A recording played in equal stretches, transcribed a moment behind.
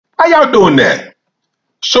How y'all doing that?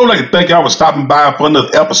 Sure like to thank y'all for stopping by for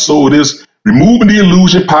another episode of this Removing the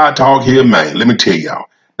Illusion Pod Talk here, man. Let me tell y'all.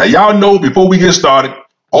 Now, y'all know before we get started,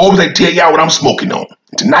 always I tell y'all what I'm smoking on.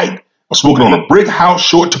 Tonight, I'm smoking on a Brick House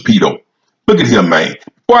Short Torpedo. Look at here, man.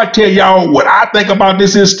 Before I tell y'all what I think about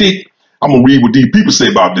this here stick, I'm going to read what these people say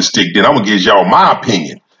about this stick. Then I'm going to give y'all my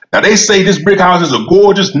opinion. Now, they say this Brick House is a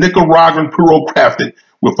gorgeous Nicaraguan Puro crafted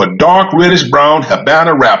with a dark reddish brown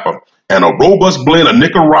Habana wrapper and a robust blend of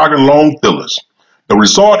Nicaraguan long fillers. The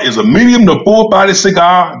result is a medium to full-body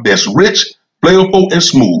cigar that's rich, flavorful, and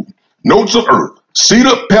smooth. Notes of earth,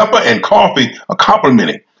 cedar, pepper, and coffee are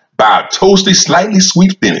complemented by a toasty, slightly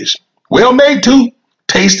sweet finish. Well made too,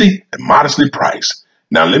 tasty, and modestly priced.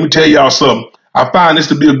 Now let me tell y'all something. I find this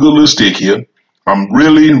to be a good little stick here. I'm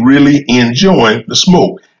really enjoying the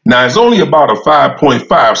smoke. Now it's only about a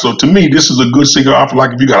 5.5, so to me this is a good cigar for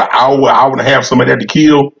like if you got an hour and a half, somebody had to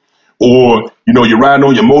kill, or you're riding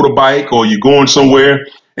on your motorbike or you're going somewhere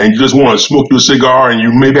and you just want to smoke your cigar and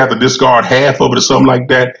you maybe have to discard half of it or something like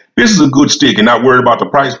that. This is a good stick and not worried about the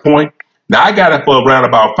price point. Now I got it for around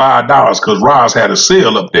about $5 because Roz had a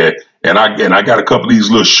sale up there, and I got a couple of these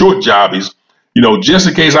little short jobbies, just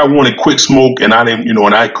in case I wanted quick smoke and I didn't,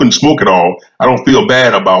 and I couldn't smoke it all. I don't feel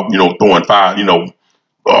bad about, throwing half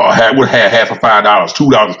of $5,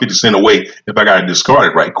 $2.50 away if I got to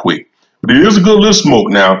discard it right quick. But it is a good little smoke.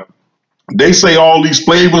 Now, they say all these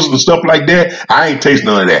flavors and stuff like that. I ain't taste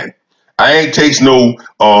none of that. I ain't taste no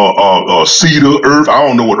cedar, earth. I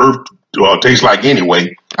don't know what earth tastes like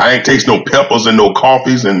anyway. I ain't taste no peppers and no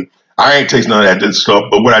coffees, and I ain't taste none of that stuff.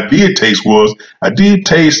 But what I did taste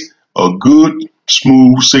a good,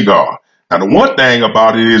 smooth cigar. Now, the one thing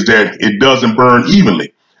about it is that it doesn't burn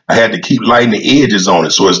evenly. I had to keep lighting the edges on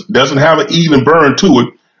it, so it doesn't have an even burn to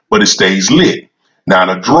it, but it stays lit. Now,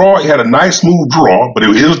 the draw, it had a nice smooth draw, but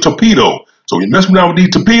it is a torpedo. So when you mess around with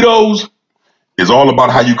these torpedoes, it's all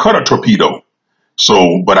about how you cut a torpedo.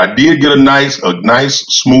 So, but I did get a nice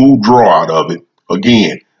smooth draw out of it.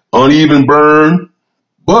 Again, uneven burn,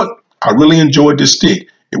 but I really enjoyed this stick.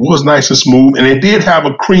 It was nice and smooth, and it did have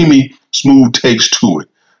a creamy, smooth taste to it.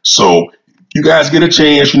 So, if you guys get a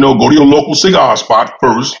chance, go to your local cigar spot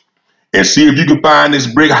first and see if you can find this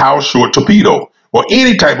Brick House Short Torpedo or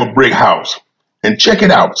any type of brick house. And check it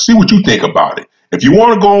out. See what you think about it. If you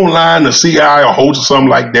want to go online to CI or Host or something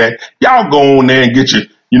like that, y'all go on there and get your,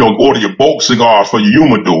 order your bulk cigars for your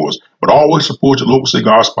humidors. But always support your local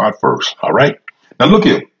cigar spot first. All right? Now look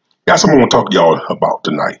here. Got something I want to talk to y'all about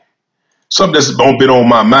tonight. Something that's been on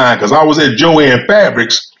my mind because I was at Jo-Ann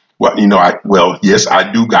Fabrics. Well, yes,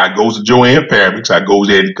 I do. I goes to Jo-Ann Fabrics. I goes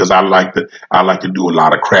there because I like to do a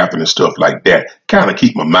lot of crafting and stuff like that. Kind of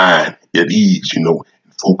keep my mind at ease,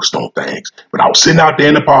 focused on things. But I was sitting out there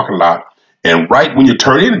in the parking lot, and right when you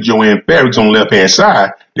turn into Jo-Ann Fabrics on the left-hand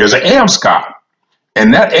side, there's an Amscot.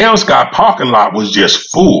 And that Amscot parking lot was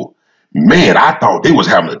just full. Man, I thought they was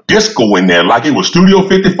having a disco in there, like it was Studio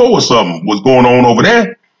 54 or something was going on over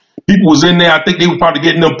there. People was in there. I think they were probably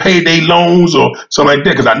getting them payday loans or something like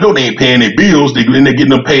that, because I know they ain't paying their bills. They in there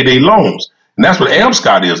getting them payday loans. And that's what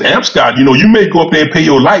Amscot is. Amscot, you may go up there and pay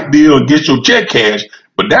your light bill and get your check cash,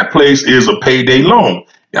 but that place is a payday loan.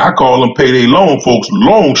 And I call them payday loan folks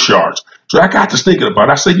loan sharks. So I got to thinking about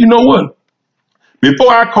it. I said, you know what? Before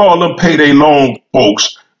I call them payday loan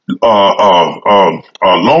folks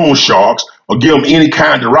loan sharks or give them any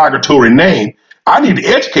kind of derogatory name, I need to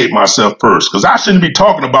educate myself first, because I shouldn't be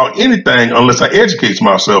talking about anything unless I educate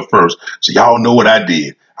myself first. So y'all know what I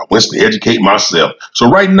did. I went to educate myself. So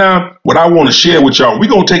right now, what I want to share with y'all, we're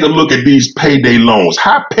going to take a look at these payday loans,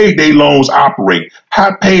 how payday loans operate,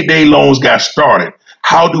 how payday loans got started,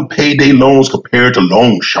 how do payday loans compare to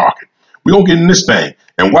loan sharking. We're going to get in this thing.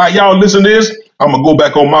 And while y'all listen to this, I'm going to go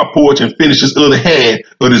back on my porch and finish this other half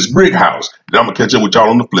of this brick house. Then I'm going to catch up with y'all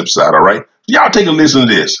on the flip side, all right? Y'all take a listen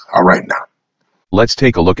to this, all right now. Let's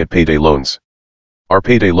take a look at payday loans. Are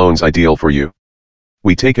payday loans ideal for you?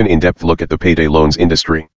 We take an in-depth look at the payday loans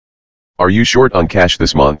industry. Are you short on cash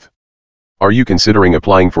this month? Are you considering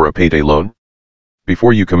applying for a payday loan?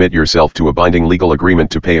 Before you commit yourself to a binding legal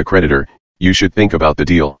agreement to pay a creditor, you should think about the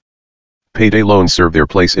deal. Payday loans serve their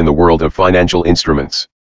place in the world of financial instruments.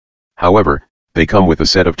 However, they come with a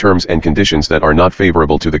set of terms and conditions that are not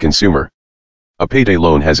favorable to the consumer. A payday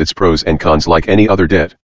loan has its pros and cons like any other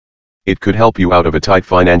debt. It could help you out of a tight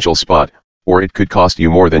financial spot, or it could cost you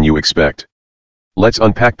more than you expect. Let's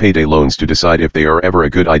unpack payday loans to decide if they are ever a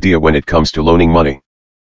good idea when it comes to loaning money.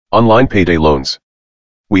 Online payday loans.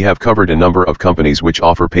 We have covered a number of companies which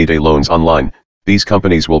offer payday loans online. These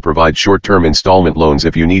companies will provide short-term installment loans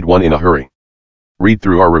if you need one in a hurry. Read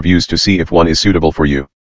through our reviews to see if one is suitable for you.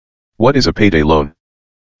 What is a payday loan?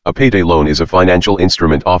 A A payday loan is a financial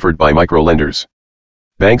instrument offered by microlenders.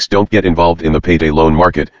 Banks don't get involved in the payday loan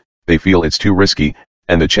market, they feel it's too risky,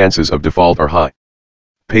 and the chances of default are high.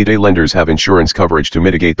 Payday lenders have insurance coverage to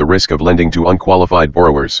mitigate the risk of lending to unqualified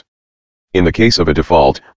borrowers. In the case of a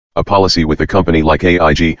default, a policy with a company like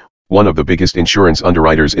AIG, one of the biggest insurance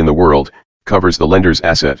underwriters in the world, covers the lender's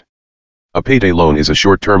asset. A payday loan is a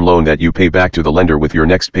short-term loan that you pay back to the lender with your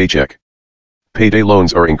next paycheck. Payday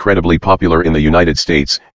loans are incredibly popular in the United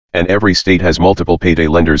States, and every state has multiple payday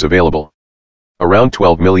lenders available. Around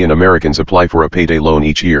 12 million Americans apply for a payday loan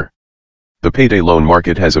each year. The payday loan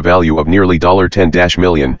market has a value of nearly $10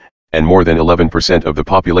 million, and more than 11% of the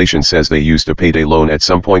population says they used a payday loan at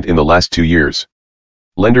some point in the last 2 years.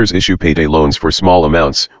 Lenders issue payday loans for small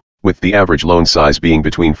amounts, with the average loan size being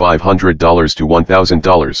between $500 to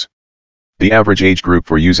 $1,000. The average age group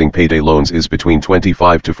for using payday loans is between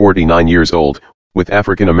 25 to 49 years old, with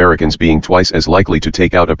African Americans being twice as likely to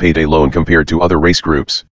take out a payday loan compared to other race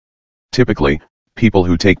groups. Typically, people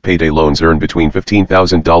who take payday loans earn between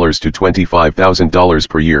 $15,000 to $25,000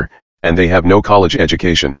 per year, and they have no college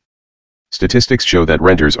education. Statistics show that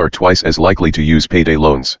renters are twice as likely to use payday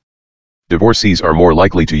loans. Divorcees are more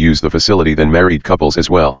likely to use the facility than married couples as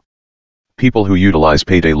well. People who utilize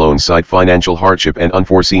payday loans cite financial hardship and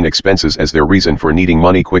unforeseen expenses as their reason for needing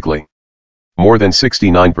money quickly. More than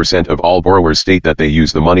 69% of all borrowers state that they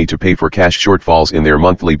use the money to pay for cash shortfalls in their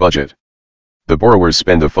monthly budget. The borrowers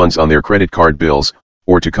spend the funds on their credit card bills,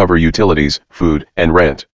 or to cover utilities, food, and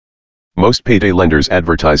rent. Most payday lenders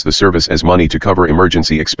advertise the service as money to cover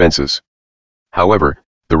emergency expenses. However,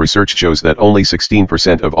 the research shows that only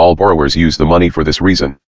 16% of all borrowers use the money for this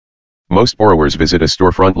reason. Most borrowers visit a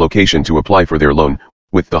storefront location to apply for their loan,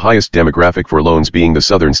 with the highest demographic for loans being the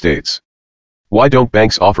southern states. Why don't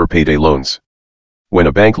banks offer payday loans? When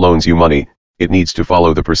a bank loans you money, it needs to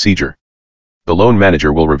follow the procedure. The loan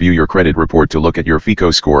manager will review your credit report to look at your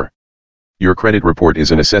FICO score. Your credit report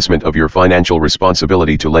is an assessment of your financial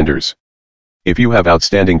responsibility to lenders. If you have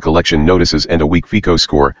outstanding collection notices and a weak FICO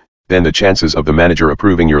score, then the chances of the manager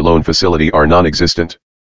approving your loan facility are non-existent.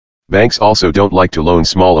 Banks also don't like to loan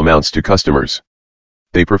small amounts to customers.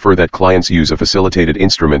 They prefer that clients use a facilitated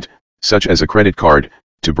instrument, such as a credit card,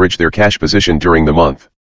 to bridge their cash position during the month.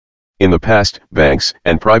 In the past, banks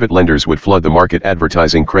and private lenders would flood the market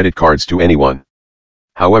advertising credit cards to anyone.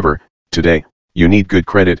 However, today, you need good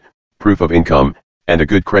credit, proof of income, and a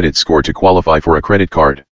good credit score to qualify for a credit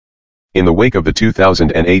card. In the wake of the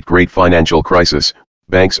 2008 Great Financial Crisis,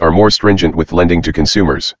 banks are more stringent with lending to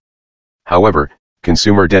consumers. However,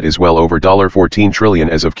 consumer debt is well over $14 trillion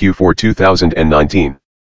as of Q4 2019.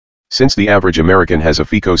 Since the average American has a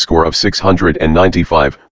FICO score of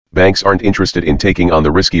 695, banks aren't interested in taking on the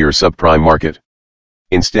riskier subprime market.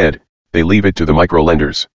 Instead, they leave it to the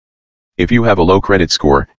microlenders. If you have a low credit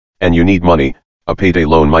score, and you need money, a payday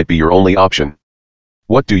loan might be your only option.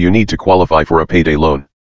 What do you need to qualify for a payday loan?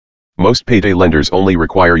 Most payday lenders only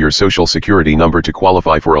require your social security number to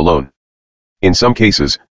qualify for a loan. In some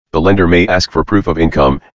cases, the lender may ask for proof of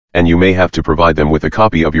income, and you may have to provide them with a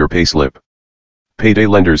copy of your payslip. Payday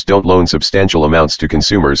lenders don't loan substantial amounts to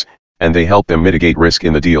consumers, and they help them mitigate risk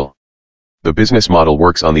in the deal. The business model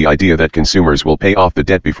works on the idea that consumers will pay off the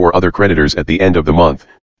debt before other creditors at the end of the month,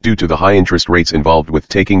 due to the high interest rates involved with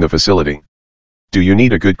taking the facility. Do you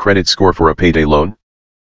need a good credit score for a payday loan?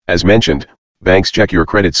 As mentioned, banks check your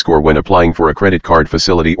credit score when applying for a credit card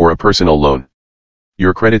facility or a personal loan.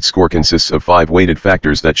 Your credit score consists of 5 weighted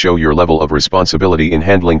factors that show your level of responsibility in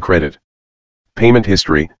handling credit. Payment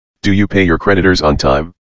history: do you pay your creditors on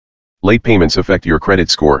time? Late payments affect your credit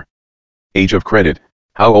score. Age of credit: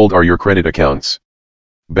 how old are your credit accounts?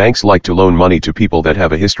 Banks like to loan money to people that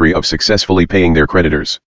have a history of successfully paying their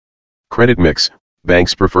creditors. Credit mix: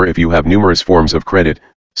 banks prefer if you have numerous forms of credit,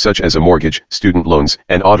 such as a mortgage, student loans,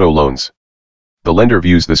 and auto loans. The lender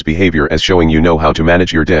views this behavior as showing you know how to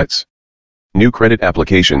manage your debts. New credit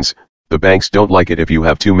applications: the banks don't like it if you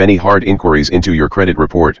have too many hard inquiries into your credit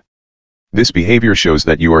report. This behavior shows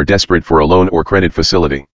that you are desperate for a loan or credit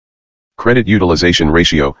facility. Credit utilization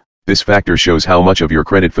ratio: this factor shows how much of your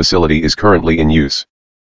credit facility is currently in use.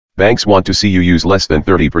 Banks want to see you use less than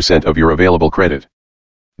 30% of your available credit.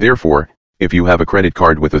 Therefore, if you have a credit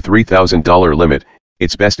card with a $3,000 limit,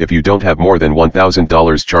 it's best if you don't have more than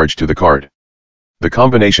 $1,000 charged to the card. The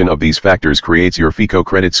combination of these factors creates your FICO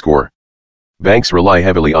credit score. Banks rely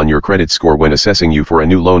heavily on your credit score when assessing you for a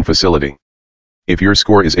new loan facility. If your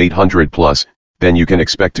score is 800 plus, then you can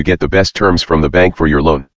expect to get the best terms from the bank for your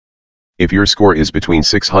loan. If your score is between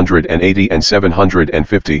 680 and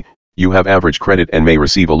 750, you have average credit and may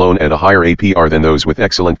receive a loan at a higher APR than those with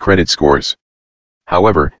excellent credit scores.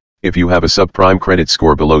 However, If you have a subprime credit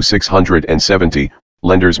score below 670,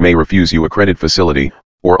 lenders may refuse you a credit facility,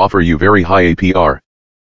 or offer you very high APR.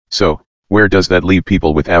 So, where does that leave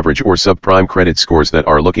people with average or subprime credit scores that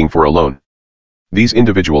are looking for a loan? These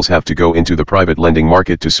individuals have to go into the private lending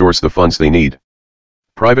market to source the funds they need.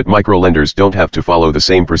 Private microlenders don't have to follow the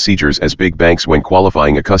same procedures as big banks when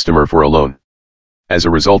qualifying a customer for a loan. As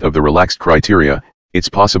a result of the relaxed criteria, it's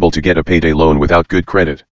possible to get a payday loan without good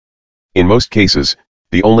credit. In most cases,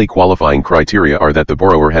 the only qualifying criteria are that the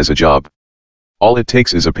borrower has a job. All it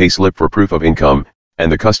takes is a payslip for proof of income,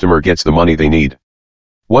 and the customer gets the money they need.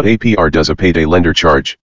 What APR does a payday lender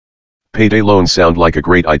charge? Payday loans sound like a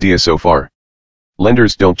great idea so far.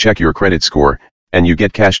 Lenders don't check your credit score, and you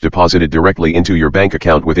get cash deposited directly into your bank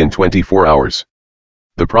account within 24 hours.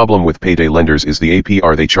 The problem with payday lenders is the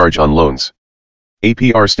APR they charge on loans.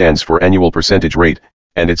 APR stands for annual percentage rate,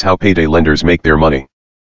 and it's how payday lenders make their money.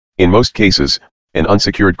 In most cases, an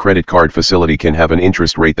unsecured credit card facility can have an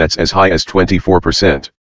interest rate that's as high as 24%.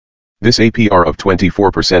 This APR of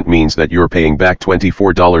 24% means that you're paying back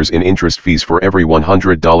 $24 in interest fees for every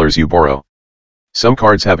 $100 you borrow. Some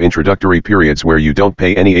cards have introductory periods where you don't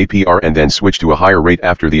pay any APR and then switch to a higher rate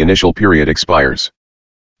after the initial period expires.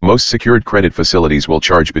 Most secured credit facilities will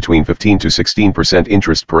charge between 15 to 16%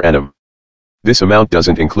 interest per annum. This amount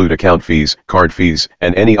doesn't include account fees, card fees,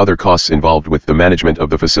 and any other costs involved with the management of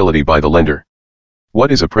the facility by the lender. What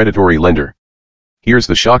is a predatory lender? Here's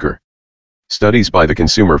the shocker. Studies by the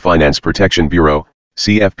Consumer Finance Protection Bureau,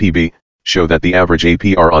 CFPB, show that the average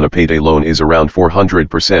APR on a payday loan is around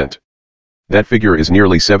 400%. That figure is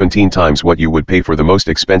nearly 17 times what you would pay for the most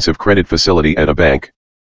expensive credit facility at a bank.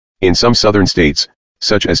 In some southern states,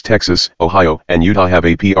 such as Texas, Ohio, and Utah, have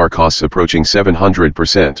APR costs approaching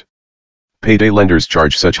 700%. Payday lenders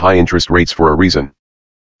charge such high interest rates for a reason.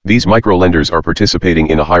 These microlenders are participating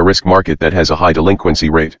in a high-risk market that has a high delinquency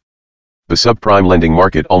rate. The subprime lending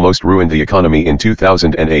market almost ruined the economy in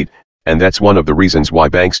 2008, and that's one of the reasons why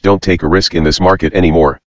banks don't take a risk in this market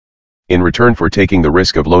anymore. In return for taking the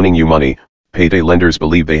risk of loaning you money, payday lenders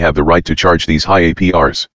believe they have the right to charge these high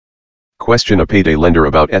APRs. Question a payday lender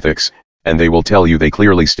about ethics, and they will tell you they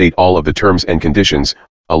clearly state all of the terms and conditions,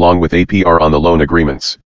 along with APR on the loan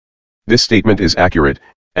agreements. This statement is accurate,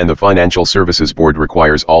 and the Financial Services Board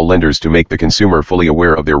requires all lenders to make the consumer fully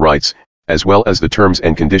aware of their rights, as well as the terms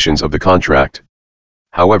and conditions of the contract.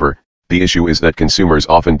 However, the issue is that consumers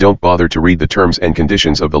often don't bother to read the terms and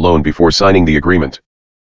conditions of the loan before signing the agreement.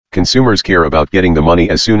 Consumers care about getting the money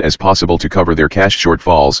as soon as possible to cover their cash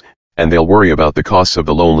shortfalls, and they'll worry about the costs of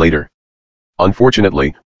the loan later.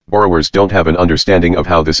 Unfortunately, borrowers don't have an understanding of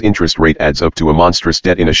how this interest rate adds up to a monstrous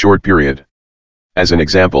debt in a short period. As an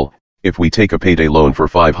example, if we take a payday loan for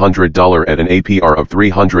 $500 at an APR of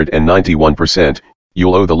 391%,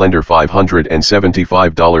 you'll owe the lender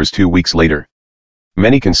 $575 2 weeks later.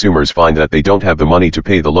 Many consumers find that they don't have the money to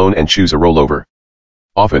pay the loan and choose a rollover.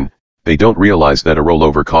 Often, they don't realize that a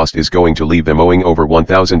rollover cost is going to leave them owing over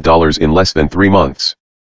 $1,000 in less than 3 months.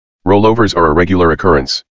 Rollovers are a regular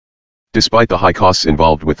occurrence. Despite the high costs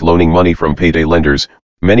involved with loaning money from payday lenders,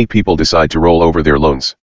 many people decide to roll over their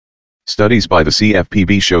loans. Studies by the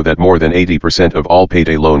CFPB show that more than 80% of all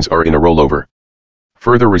payday loans are in a rollover.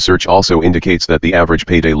 Further research also indicates that the average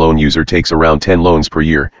payday loan user takes around 10 loans per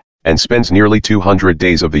year, and spends nearly 200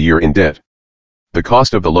 days of the year in debt. The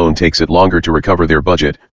cost of the loan takes it longer to recover their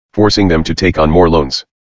budget, forcing them to take on more loans.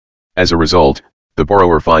 As a result, the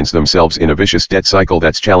borrower finds themselves in a vicious debt cycle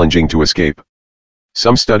that's challenging to escape.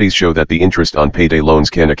 Some studies show that the interest on payday loans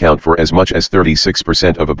can account for as much as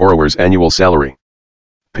 36% of a borrower's annual salary.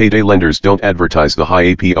 Payday lenders don't advertise the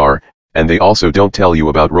high APR, and they also don't tell you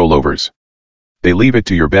about rollovers. They leave it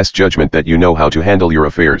to your best judgment that you know how to handle your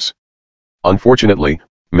affairs. Unfortunately,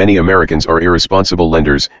 many Americans are irresponsible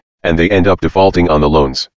lenders, and they end up defaulting on the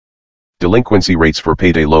loans. Delinquency rates for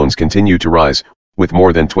payday loans continue to rise, with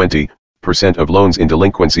more than 20% of loans in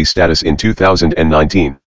delinquency status in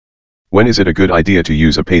 2019. When is it a good idea to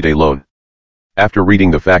use a payday loan? After reading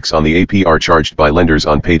the facts on the APR charged by lenders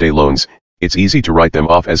on payday loans, it's easy to write them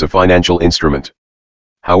off as a financial instrument.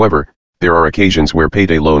 However, there are occasions where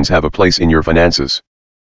payday loans have a place in your finances.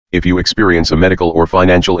 If you experience a medical or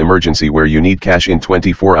financial emergency where you need cash in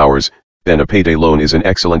 24 hours, then a payday loan is an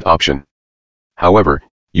excellent option. However,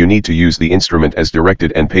 you need to use the instrument as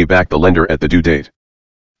directed and pay back the lender at the due date.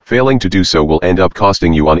 Failing to do so will end up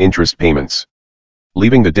costing you on interest payments.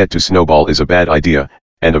 Leaving the debt to snowball is a bad idea,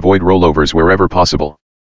 and avoid rollovers wherever possible.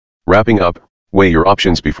 Wrapping up, weigh your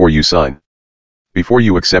options before you sign. Before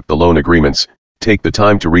you accept the loan agreements, take the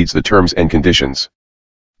time to read the terms and conditions.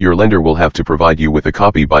 Your lender will have to provide you with a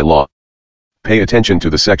copy by law. Pay attention to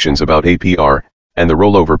the sections about APR, and the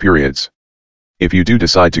rollover periods. If you do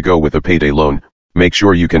decide to go with a payday loan, make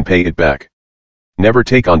sure you can pay it back. Never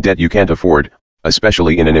take on debt you can't afford,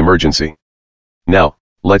 especially in an emergency. Now,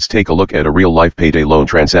 let's take a look at a real-life payday loan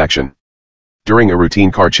transaction. During a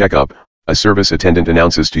routine car checkup, a service attendant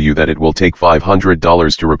announces to you that it will take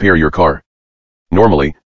 $500 to repair your car.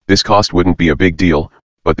 Normally, this cost wouldn't be a big deal,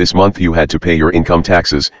 but this month you had to pay your income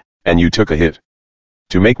taxes, and you took a hit.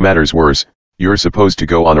 To make matters worse, you're supposed to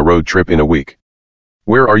go on a road trip in a week.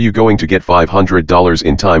 Where are you going to get $500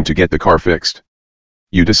 in time to get the car fixed?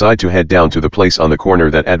 You decide to head down to the place on the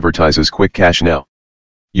corner that advertises quick cash now.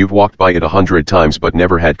 You've walked by it 100 times but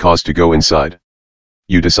never had cause to go inside.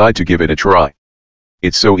 You decide to give it a try.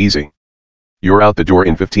 It's so easy. You're out the door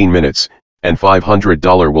in 15 minutes, and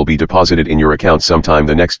 $500 will be deposited in your account sometime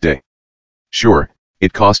the next day. Sure,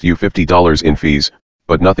 it cost you $50 in fees,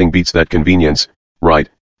 but nothing beats that convenience, right?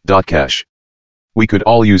 Cash. We could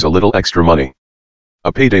all use a little extra money.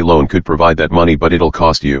 A payday loan could provide that money, but it'll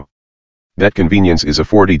cost you. That convenience is a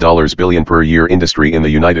 $40 billion per year industry in the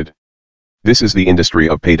United. This is the industry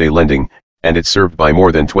of payday lending, and it's served by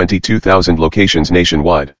more than 22,000 locations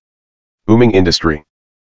nationwide. Booming industry.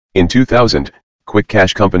 In 2000, quick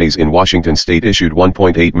cash companies in Washington state issued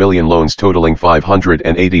 1.8 million loans totaling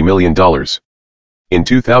 $580 million. In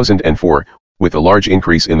 2004, with a large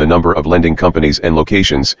increase in the number of lending companies and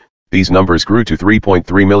locations, these numbers grew to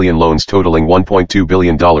 3.3 million loans totaling $1.2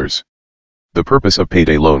 billion. The purpose of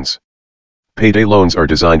payday loans. Payday loans are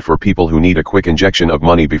designed for people who need a quick injection of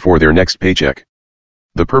money before their next paycheck.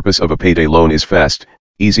 The purpose of a payday loan is fast,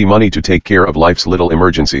 easy money to take care of life's little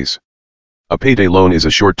emergencies. A payday loan is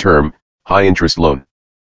a short-term, high-interest loan.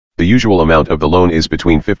 The usual amount of the loan is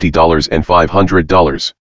between $50 and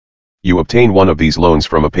 $500. You obtain one of these loans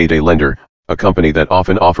from a payday lender, a company that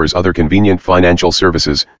often offers other convenient financial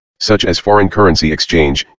services, such as foreign currency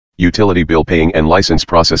exchange, utility bill paying and license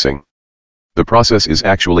processing. The process is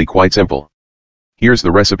actually quite simple. Here's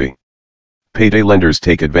the recipe. Payday lenders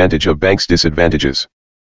take advantage of banks' disadvantages.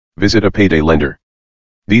 Visit a payday lender.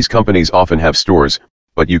 These companies often have stores,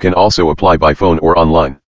 but you can also apply by phone or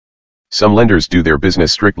online. Some lenders do their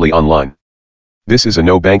business strictly online. This is a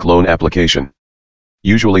no-bank loan application.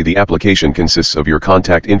 Usually the application consists of your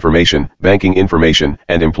contact information, banking information,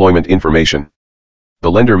 and employment information.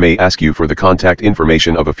 The lender may ask you for the contact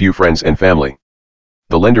information of a few friends and family.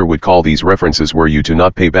 The lender would call these references were you to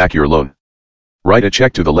not pay back your loan. Write a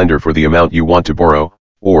check to the lender for the amount you want to borrow,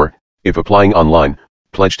 or, if applying online,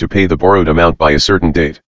 pledge to pay the borrowed amount by a certain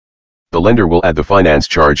date. The lender will add the finance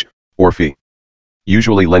charge, or fee.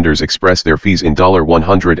 Usually lenders express their fees in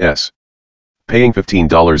 $100s. Paying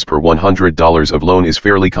 $15 per $100 of loan is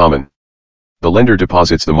fairly common. The lender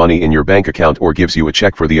deposits the money in your bank account or gives you a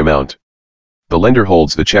check for the amount. The lender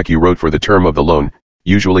holds the check you wrote for the term of the loan,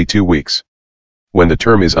 usually 2 weeks. When the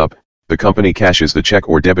term is up, the company cashes the check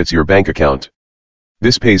or debits your bank account.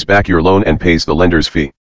 This pays back your loan and pays the lender's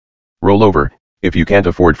fee. Rollover: if you can't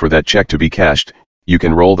afford for that check to be cashed, you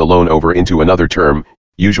can roll the loan over into another term,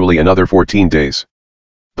 usually another 14 days.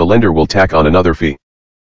 The lender will tack on another fee.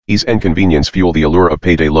 Ease and convenience fuel the allure of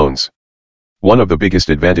payday loans. One of the biggest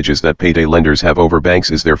advantages that payday lenders have over banks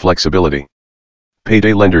is their flexibility.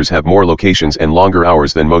 Payday lenders have more locations and longer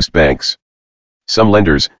hours than most banks. Some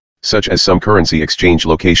lenders, such as some currency exchange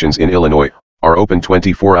locations in Illinois, are open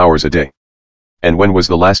 24 hours a day. And when was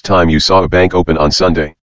the last time you saw a bank open on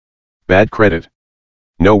Sunday? Bad credit?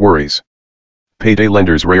 No worries. Payday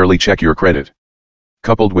lenders rarely check your credit.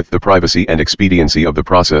 Coupled with the privacy and expediency of the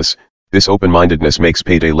process, this open-mindedness makes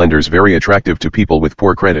payday lenders very attractive to people with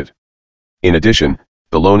poor credit. In addition,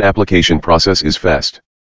 the loan application process is fast.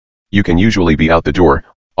 You can usually be out the door,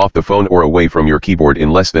 off the phone or away from your keyboard in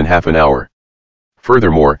less than half an hour.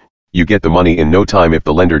 Furthermore, you get the money in no time if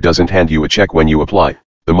the lender doesn't hand you a check when you apply.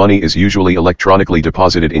 The money is usually electronically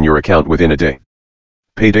deposited in your account within a day.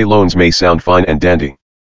 Payday loans may sound fine and dandy.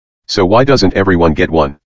 So why doesn't everyone get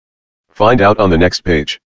one? Find out on the next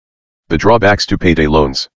page. The drawbacks to payday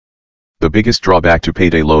loans. The biggest drawback to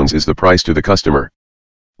payday loans is the price to the customer.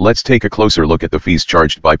 Let's take a closer look at the fees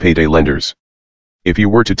charged by payday lenders. If you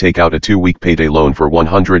were to take out a 2-week payday loan for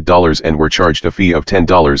 $100 and were charged a fee of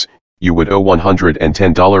 $10, you would owe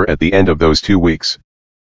 $110 at the end of those 2 weeks.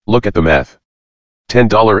 Look at the math.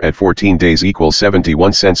 $10 at 14 days equals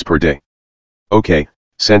 71 cents per day. Okay,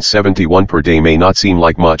 cents 71 per day may not seem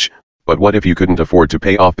like much, but what if you couldn't afford to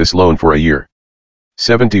pay off this loan for a year?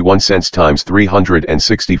 71 cents times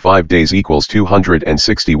 365 days equals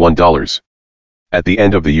 $261. At the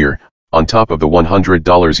end of the year, on top of the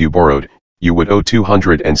 $100 you borrowed, you would owe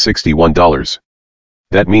 $261.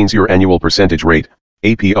 That means your annual percentage rate,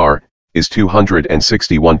 APR, is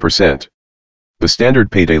 261%. The standard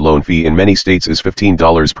payday loan fee in many states is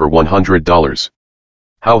 $15 per $100.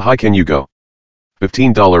 How high can you go?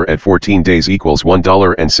 $15 at 14 days equals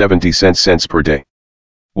 $1.70 per day.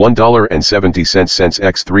 $1.70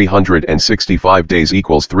 x 365 days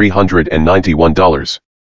equals $391.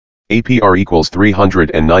 APR equals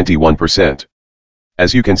 391%.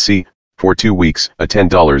 As you can see, for 2 weeks, a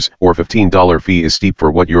 $10 or $15 fee is steep for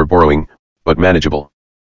what you're borrowing, but manageable.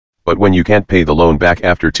 But when you can't pay the loan back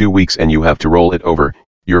after 2 weeks and you have to roll it over,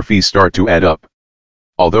 your fees start to add up.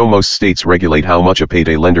 Although most states regulate how much a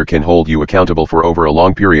payday lender can hold you accountable for over a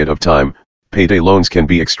long period of time, payday loans can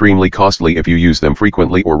be extremely costly if you use them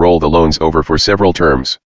frequently or roll the loans over for several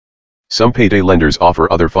terms. Some payday lenders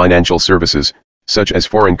offer other financial services, such as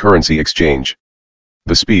foreign currency exchange.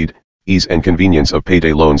 The speed, ease and convenience of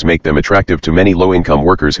payday loans make them attractive to many low-income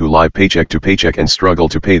workers who live paycheck to paycheck and struggle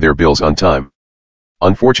to pay their bills on time.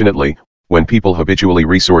 Unfortunately, when people habitually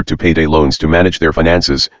resort to payday loans to manage their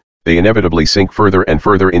finances, they inevitably sink further and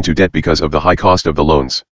further into debt because of the high cost of the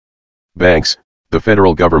loans. Banks, the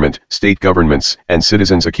federal government, state governments, and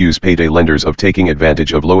citizens accuse payday lenders of taking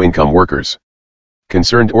advantage of low-income workers.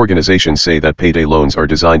 Concerned organizations say that payday loans are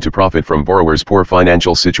designed to profit from borrowers' poor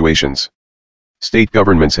financial situations. State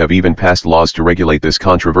governments have even passed laws to regulate this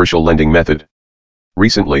controversial lending method.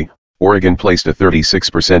 Recently, Oregon placed a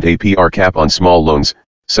 36% APR cap on small loans,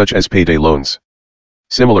 such as payday loans.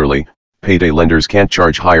 Similarly, payday lenders can't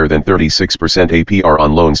charge higher than 36% APR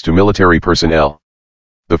on loans to military personnel.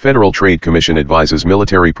 The Federal Trade Commission advises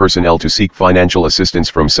military personnel to seek financial assistance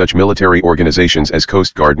from such military organizations as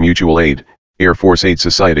Coast Guard Mutual Aid, Air Force Aid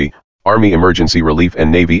Society, Army Emergency Relief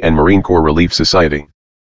and Navy and Marine Corps Relief Society.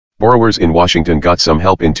 Borrowers in Washington got some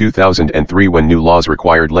help in 2003 when new laws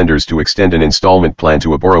required lenders to extend an installment plan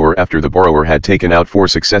to a borrower after the borrower had taken out 4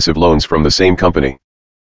 successive loans from the same company.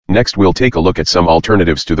 Next, we'll take a look at some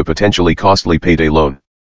alternatives to the potentially costly payday loan.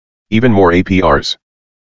 Even more APRs.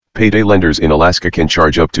 Payday lenders in Alaska can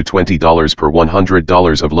charge up to $20 per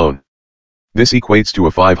 $100 of loan. This equates to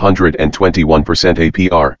a 521%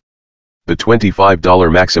 APR. The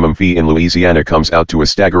 $25 maximum fee in Louisiana comes out to a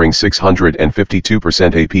staggering 652%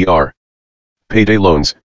 APR. Payday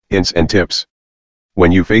loans, hints and tips.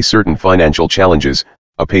 When you face certain financial challenges,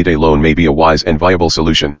 a payday loan may be a wise and viable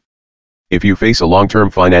solution. If you face a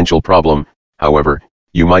long-term financial problem, however,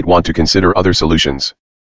 you might want to consider other solutions.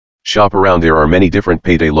 Shop around, there are many different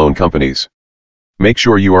payday loan companies. Make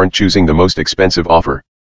sure you aren't choosing the most expensive offer.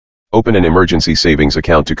 Open an emergency savings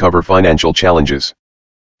account to cover financial challenges.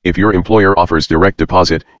 If your employer offers direct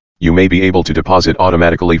deposit, you may be able to deposit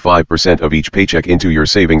automatically 5% of each paycheck into your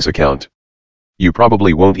savings account. You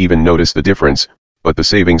probably won't even notice the difference, but the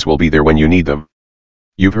savings will be there when you need them.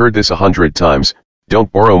 You've heard this 100 times,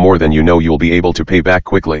 don't borrow more than you know you'll be able to pay back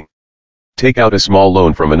quickly. Take out a small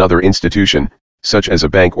loan from another institution, such as a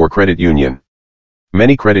bank or credit union.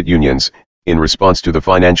 Many credit unions, in response to the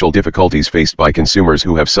financial difficulties faced by consumers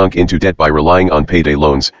who have sunk into debt by relying on payday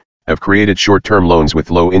loans, have created short-term loans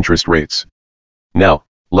with low interest rates. Now,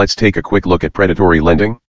 let's take a quick look at predatory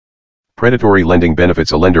lending. Predatory lending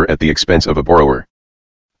benefits a lender at the expense of a borrower.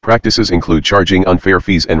 Practices include charging unfair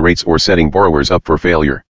fees and rates or setting borrowers up for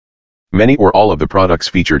failure. Many or all of the products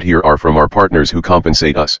featured here are from our partners who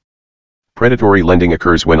compensate us. Predatory lending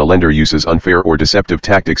occurs when a lender uses unfair or deceptive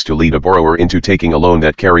tactics to lead a borrower into taking a loan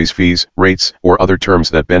that carries fees, rates, or other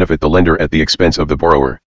terms that benefit the lender at the expense of the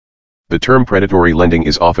borrower. The term predatory lending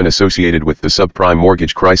is often associated with the subprime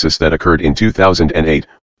mortgage crisis that occurred in 2008,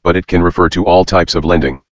 but it can refer to all types of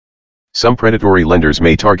lending. Some predatory lenders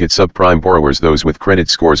may target subprime borrowers, those with credit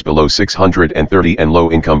scores below 630 and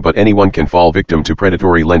low income, but anyone can fall victim to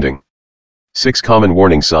predatory lending. 6 common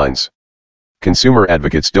warning signs. Consumer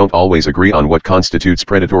advocates don't always agree on what constitutes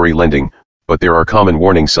predatory lending, but there are common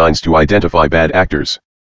warning signs to identify bad actors.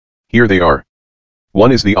 Here they are.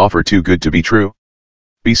 1 is the offer too good to be true.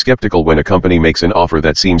 Be skeptical when a company makes an offer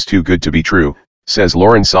that seems too good to be true, says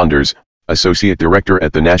Lauren Saunders, Associate Director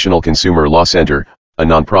at the National Consumer Law Center, a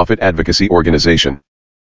nonprofit advocacy organization.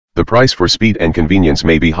 The price for speed and convenience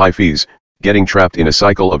may be high fees, getting trapped in a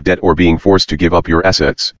cycle of debt, or being forced to give up your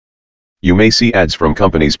assets. You may see ads from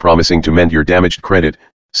companies promising to mend your damaged credit,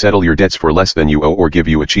 settle your debts for less than you owe, or give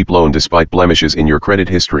you a cheap loan despite blemishes in your credit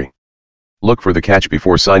history. Look for the catch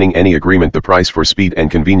before signing any agreement. The price for speed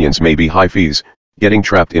and convenience may be high fees, getting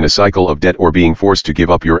trapped in a cycle of debt, or being forced to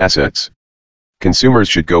give up your assets. Consumers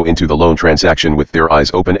should go into the loan transaction with their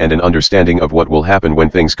eyes open and an understanding of what will happen when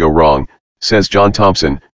things go wrong, says John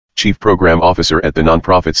Thompson, Chief Program Officer at the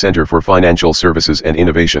Nonprofit Center for Financial Services and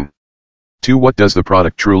Innovation. 2. What does the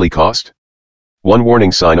product truly cost? One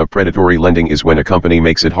warning sign of predatory lending is when a company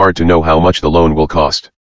makes it hard to know how much the loan will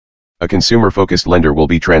cost. A consumer-focused lender will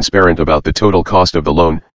be transparent about the total cost of the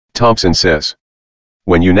loan, Thompson says.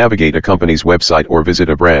 When you navigate a company's website or visit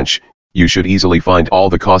a branch, you should easily find all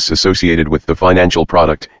the costs associated with the financial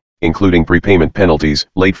product, including prepayment penalties,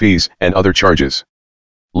 late fees, and other charges.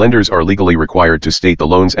 Lenders are legally required to state the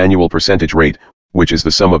loan's annual percentage rate, which is the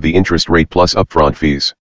sum of the interest rate plus upfront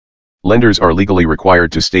fees. Lenders are legally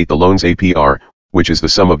required to state the loan's APR, which is the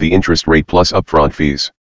sum of the interest rate plus upfront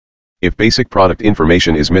fees. If basic product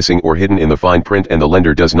information is missing or hidden in the fine print and the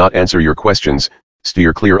lender does not answer your questions,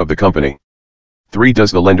 steer clear of the company. 3. Does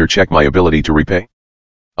the lender check my ability to repay?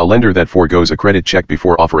 A lender that forgoes a credit check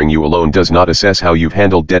before offering you a loan does not assess how you've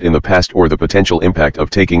handled debt in the past or the potential impact of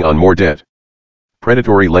taking on more debt.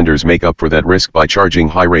 Predatory lenders make up for that risk by charging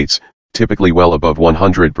high rates, typically well above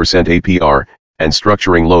 100% APR, and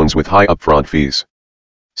structuring loans with high upfront fees.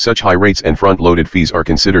 Such high rates and front-loaded fees are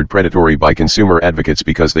considered predatory by consumer advocates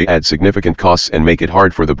because they add significant costs and make it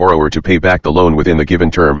hard for the borrower to pay back the loan within the given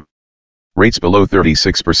term. Rates below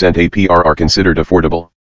 36% APR are considered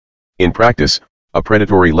affordable. In practice, a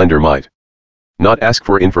predatory lender might not ask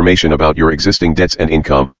for information about your existing debts and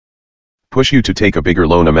income, push you to take a bigger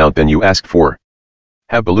loan amount than you asked for,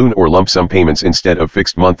 have balloon or lump sum payments instead of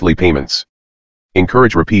fixed monthly payments,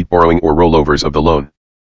 encourage repeat borrowing or rollovers of the loan.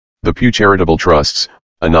 The Pew Charitable Trusts,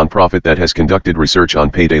 a nonprofit that has conducted research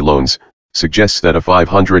on payday loans, suggests that a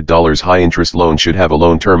 $500 high-interest loan should have a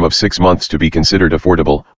loan term of 6 months to be considered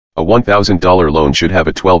affordable. A $1,000 loan should have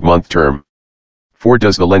a 12-month term. 4.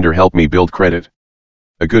 Does the lender help me build credit?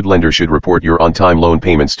 A good lender should report your on-time loan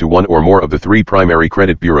payments to one or more of the 3 primary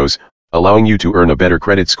credit bureaus, allowing you to earn a better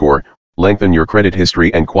credit score, lengthen your credit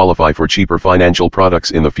history and qualify for cheaper financial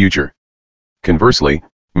products in the future. Conversely,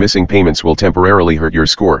 missing payments will temporarily hurt your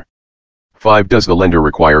score. 5. Does the lender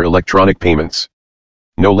require electronic payments?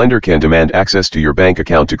 No lender can demand access to your bank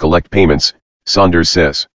account to collect payments, Saunders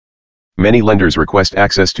says. Many lenders request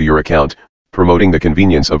access to your account, promoting the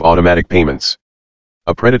convenience of automatic payments.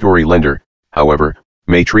 A predatory lender, however,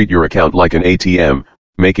 may treat your account like an ATM,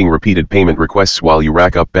 making repeated payment requests while you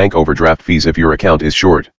rack up bank overdraft fees if your account is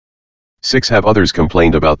short. 6. Have others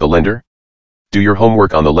complained about the lender? Do your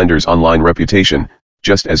homework on the lender's online reputation,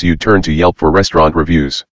 just as you turn to Yelp for restaurant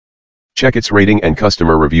reviews. Check its rating and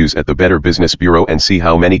customer reviews at the Better Business Bureau and see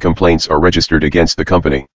how many complaints are registered against the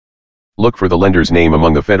company. Look for the lender's name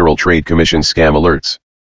among the Federal Trade Commission's scam alerts.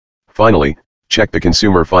 Finally, check the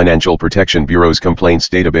Consumer Financial Protection Bureau's complaints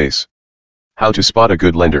database. How to spot a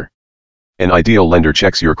good lender. An ideal lender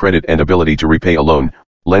checks your credit and ability to repay a loan,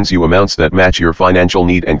 lends you amounts that match your financial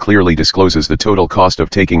need and clearly discloses the total cost of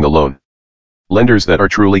taking the loan. Lenders that are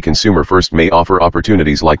truly consumer-first may offer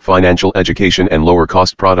opportunities like financial education and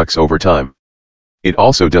lower-cost products over time. It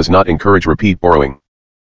also does not encourage repeat borrowing.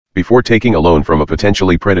 Before taking a loan from a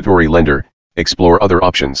potentially predatory lender, explore other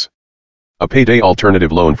options. A payday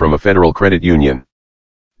alternative loan from a federal credit union.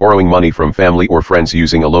 Borrowing money from family or friends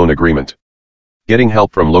using a loan agreement. Getting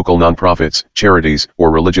help from local nonprofits, charities, or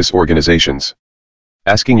religious organizations.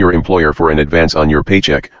 Asking your employer for an advance on your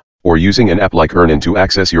paycheck, or using an app like Earnin to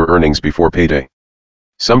access your earnings before payday.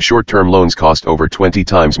 Some short-term loans cost over 20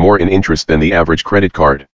 times more in interest than the average credit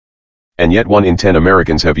card. And yet 1 in 10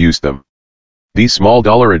 Americans have used them. These small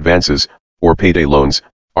dollar advances, or payday loans,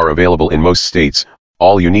 are available in most states.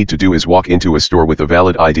 All you need to do is walk into a store with a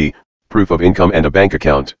valid ID, proof of income and a bank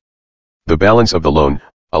account. The balance of the loan,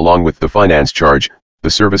 along with the finance charge,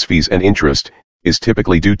 the service fees and interest, is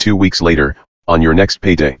typically due 2 weeks later, on your next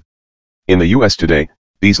payday. In the US today,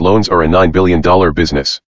 these loans are a $9 billion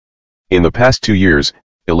business. In the past 2 years,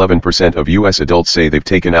 11% of US adults say they've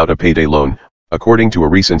taken out a payday loan, according to a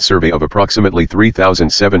recent survey of approximately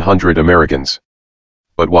 3,700 Americans.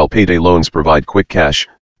 But while payday loans provide quick cash,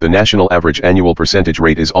 the national average annual percentage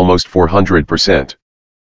rate is almost 400%.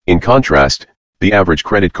 In contrast, the average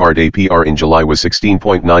credit card APR in July was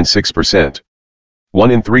 16.96%.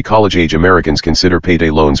 1 in 3 college-age Americans consider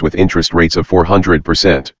payday loans with interest rates of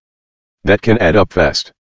 400%. That can add up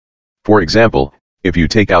fast. For example, if you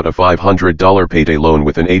take out a $500 payday loan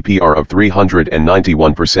with an APR of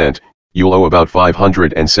 391%, you'll owe about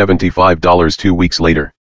 $575 2 weeks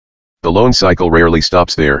later. The loan cycle rarely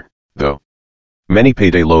stops there, though. Many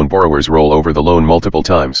payday loan borrowers roll over the loan multiple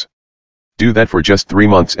times. Do that for just 3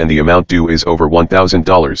 months and the amount due is over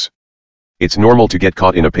 $1,000. It's normal to get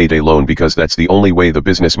caught in a payday loan because that's the only way the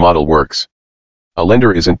business model works. A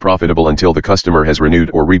lender isn't profitable until the customer has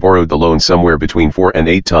renewed or reborrowed the loan somewhere between 4 and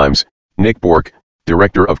 8 times, Nick Bork,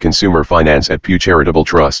 Director of Consumer Finance at Pew Charitable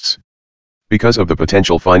Trusts. Because of the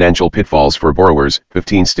potential financial pitfalls for borrowers,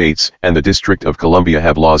 15 states and the District of Columbia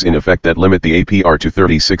have laws in effect that limit the APR to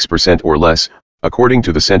 36% or less, according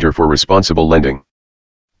to the Center for Responsible Lending.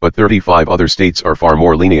 but 35 other states are far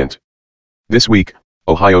more lenient. This week,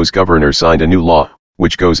 Ohio's governor signed a new law,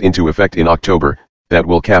 which goes into effect in October, that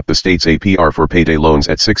will cap the state's APR for payday loans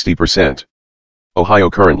at 60%. Ohio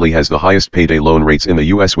currently has the highest payday loan rates in the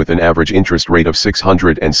U.S. with an average interest rate of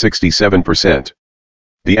 667%.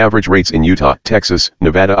 The average rates in Utah, Texas,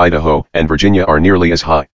 Nevada, Idaho, and Virginia are nearly as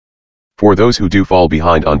high. For those who do fall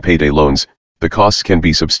behind on payday loans, the costs can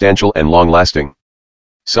be substantial and long-lasting.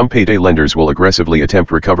 Some payday lenders will aggressively attempt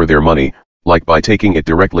to recover their money, like by taking it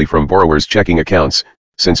directly from borrowers' checking accounts,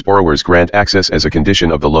 since borrowers grant access as a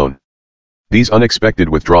condition of the loan. These unexpected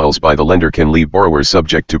withdrawals by the lender can leave borrowers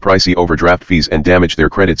subject to pricey overdraft fees and damage their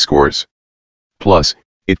credit scores. Plus,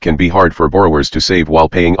 it can be hard for borrowers to save while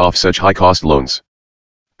paying off such high-cost loans.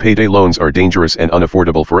 Payday loans are dangerous and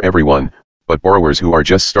unaffordable for everyone, but borrowers who are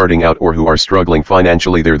just starting out or who are struggling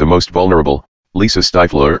financially, they're the most vulnerable. Lisa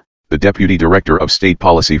Stifler, the Deputy Director of State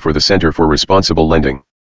Policy for the Center for Responsible Lending.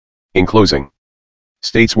 In closing,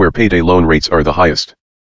 states where payday loan rates are the highest: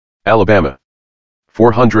 Alabama,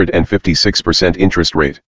 456% interest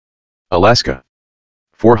rate. Alaska,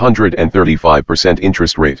 435%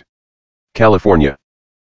 interest rate. California,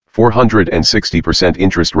 460%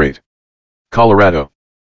 interest rate. Colorado,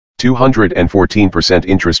 214%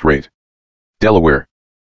 interest rate. Delaware,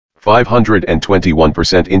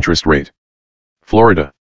 521% interest rate.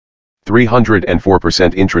 Florida,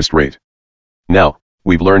 304% interest rate. Now,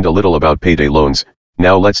 we've learned a little about payday loans.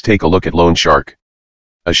 Now let's take a look at Loan Shark.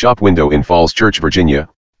 A shop window in Falls Church, Virginia,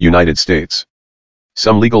 United States.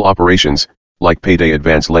 Some legal operations, like payday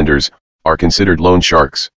advance lenders, are considered loan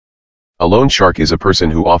sharks. A loan shark is a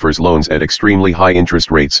person who offers loans at extremely high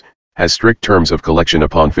interest rates, has strict terms of collection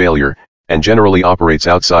upon failure, and generally operates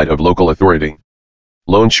outside of local authority.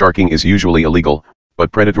 Loan sharking is usually illegal,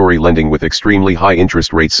 but predatory lending with extremely high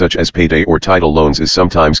interest rates such as payday or title loans is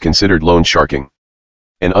sometimes considered loan sharking.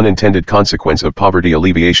 An unintended consequence of poverty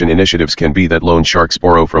alleviation initiatives can be that loan sharks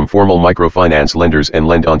borrow from formal microfinance lenders and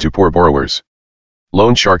lend on to poor borrowers.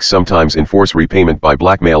 Loan sharks sometimes enforce repayment by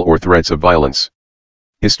blackmail or threats of violence.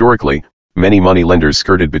 Historically, many money lenders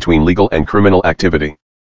skirted between legal and criminal activity.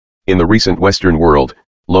 In the recent Western world,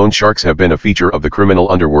 loan sharks have been a feature of the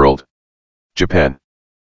criminal underworld. Japan.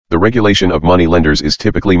 The regulation of money lenders is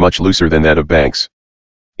typically much looser than that of banks.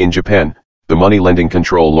 In Japan, the money lending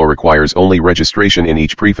control law requires only registration in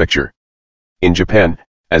each prefecture. In Japan,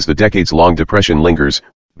 as the decades-long depression lingers,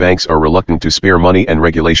 banks are reluctant to spare money and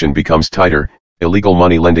regulation becomes tighter. Illegal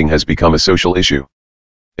money lending has become a social issue.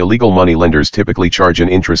 Illegal money lenders typically charge an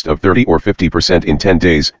interest of 30 or 50% in 10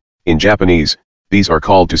 days. In Japanese, these are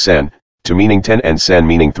called to san, to meaning 10 and san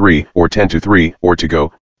meaning 3, or 10 to 3, or to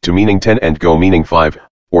go, to meaning 10 and go meaning 5,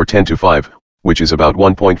 or 10 to 5, which is about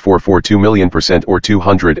 1.442 million% or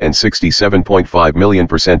 267.5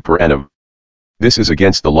 million% per annum. This is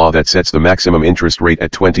against the law that sets the maximum interest rate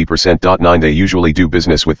at 20%. They usually do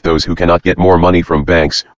business with those who cannot get more money from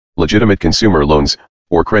banks, legitimate consumer loans,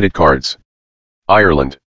 or credit cards.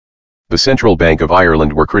 Ireland. The Central Bank of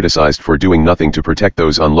Ireland were criticized for doing nothing to protect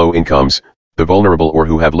those on low incomes, the vulnerable or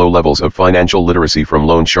who have low levels of financial literacy from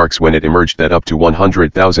loan sharks when it emerged that up to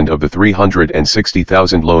 100,000 of the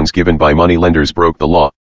 360,000 loans given by money lenders broke the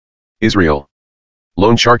law. Israel.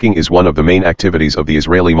 Loan sharking is one of the main activities of the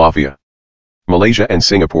Israeli mafia. Malaysia and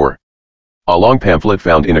Singapore. Along pamphlet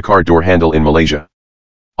found in a car door handle in Malaysia.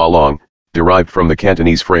 Along, derived from the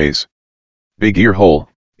Cantonese phrase big ear hole,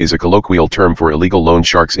 is a colloquial term for illegal loan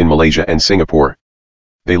sharks in Malaysia and Singapore.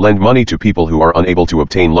 They lend money to people who are unable to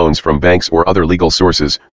obtain loans from banks or other legal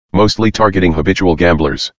sources, mostly targeting habitual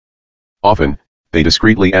gamblers. Often, they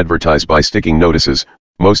discreetly advertise by sticking notices,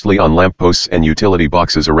 mostly on lampposts and utility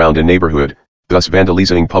boxes around a neighborhood, thus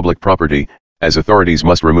vandalizing public property, as authorities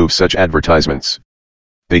must remove such advertisements.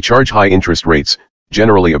 They charge high interest rates,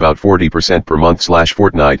 generally about 40% per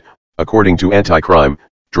month/fortnight, according to Anti-Crime,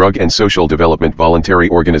 Drug and Social Development Voluntary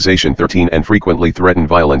Organization 13, and frequently threaten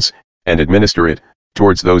violence, and administer it,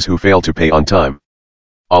 towards those who fail to pay on time.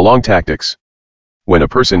 Along tactics. When a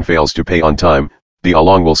person fails to pay on time, the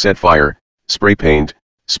along will set fire, spray paint,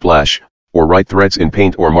 splash, or write threats in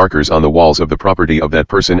paint or markers on the walls of the property of that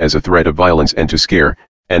person as a threat of violence and to scare,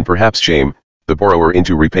 and perhaps shame, the borrower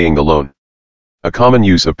into repaying the loan. A common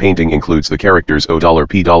use of painting includes the characters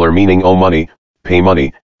 $P meaning owe money, pay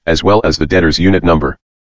money, as well as the debtor's unit number.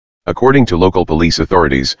 According to local police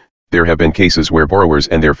authorities, there have been cases where borrowers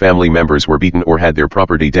and their family members were beaten or had their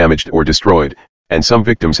property damaged or destroyed, and some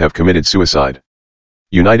victims have committed suicide.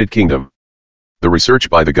 United Kingdom. The research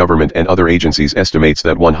by the government and other agencies estimates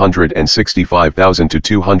that 165,000 to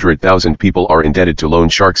 200,000 people are indebted to loan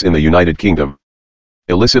sharks in the United Kingdom.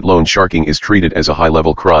 Illicit loan sharking is treated as a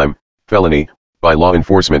high-level crime, felony, by law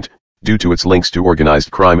enforcement, due to its links to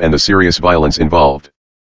organized crime and the serious violence involved.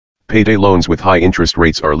 Payday loans with high interest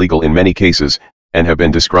rates are legal in many cases, and have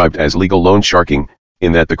been described as legal loan sharking,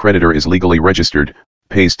 in that the creditor is legally registered,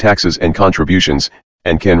 pays taxes and contributions,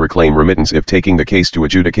 and can reclaim remittance if taking the case to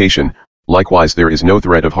adjudication. Likewise, there is no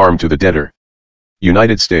threat of harm to the debtor.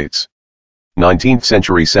 United States. 19th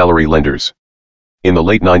century salary lenders. In the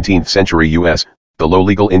late 19th century US, the low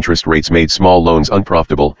legal interest rates made small loans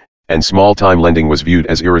unprofitable, and small-time lending was viewed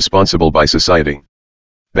as irresponsible by society.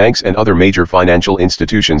 Banks and other major financial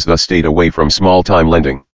institutions thus stayed away from small-time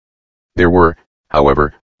lending. There were,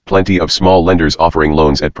 however, plenty of small lenders offering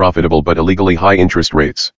loans at profitable but illegally high interest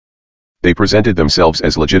rates. They presented themselves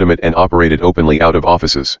as legitimate and operated openly out of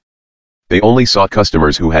offices. They only sought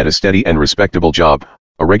customers who had a steady and respectable job,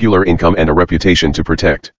 a regular income and a reputation to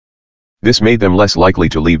protect. This made them less likely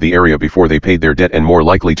to leave the area before they paid their debt and more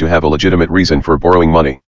likely to have a legitimate reason for borrowing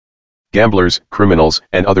money. Gamblers, criminals,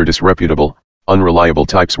 and other disreputable, unreliable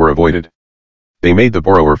types were avoided. They made the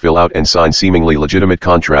borrower fill out and sign seemingly legitimate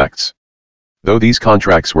contracts. Though these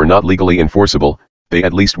contracts were not legally enforceable, they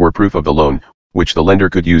at least were proof of the loan, which the lender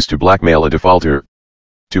could use to blackmail a defaulter.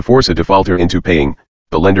 To force a defaulter into paying,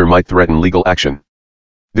 the lender might threaten legal action.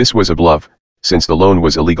 This was a bluff, since the loan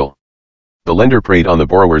was illegal. The lender preyed on the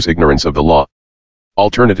borrower's ignorance of the law.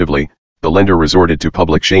 Alternatively, the lender resorted to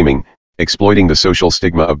public shaming, exploiting the social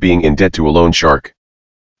stigma of being in debt to a loan shark.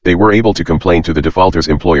 They were able to complain to the defaulter's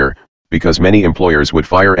employer, because many employers would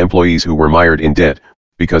fire employees who were mired in debt,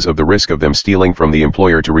 because of the risk of them stealing from the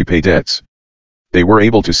employer to repay debts. They were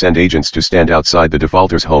able to send agents to stand outside the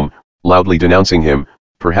defaulter's home, loudly denouncing him,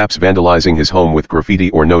 perhaps vandalizing his home with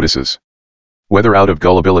graffiti or notices. Whether out of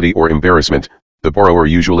gullibility or embarrassment, the borrower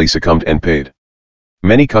usually succumbed and paid.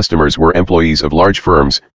 Many customers were employees of large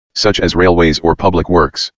firms, such as railways or public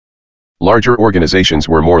works. Larger organizations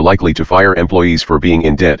were more likely to fire employees for being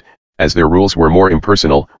in debt, as their rules were more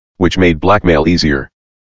impersonal, which made blackmail easier.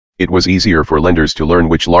 It was easier for lenders to learn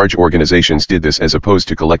which large organizations did this as opposed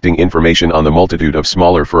to collecting information on the multitude of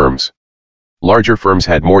smaller firms. Larger firms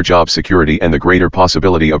had more job security and the greater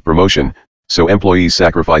possibility of promotion, so employees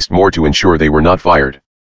sacrificed more to ensure they were not fired.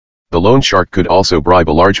 The loan shark could also bribe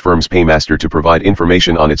a large firm's paymaster to provide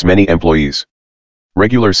information on its many employees.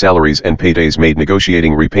 Regular salaries and paydays made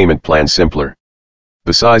negotiating repayment plans simpler.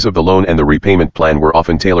 The size of the loan and the repayment plan were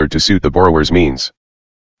often tailored to suit the borrower's means.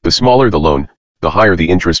 The smaller the loan, the higher the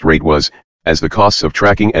interest rate was, as the costs of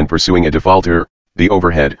tracking and pursuing a defaulter, the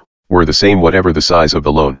overhead, were the same whatever the size of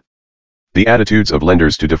the loan. The attitudes of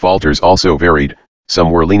lenders to defaulters also varied. Some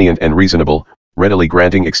were lenient and reasonable, readily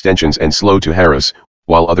granting extensions and slow to harass,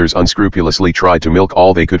 while others unscrupulously tried to milk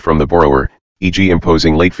all they could from the borrower, e.g.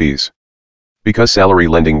 imposing late fees. Because salary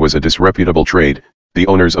lending was a disreputable trade, the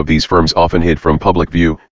owners of these firms often hid from public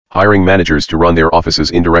view, hiring managers to run their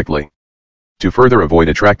offices indirectly. To further avoid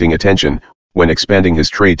attracting attention, when expanding his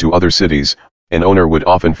trade to other cities, an owner would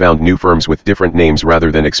often found new firms with different names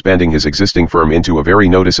rather than expanding his existing firm into a very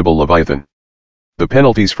noticeable leviathan. The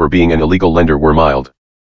penalties for being an illegal lender were mild.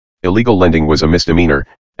 Illegal lending was a misdemeanor,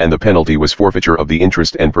 and the penalty was forfeiture of the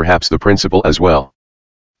interest and perhaps the principal as well.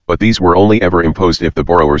 But these were only ever imposed if the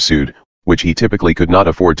borrower sued, which he typically could not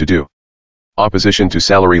afford to do. Opposition to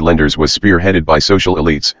salary lenders was spearheaded by social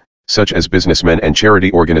elites, such as businessmen and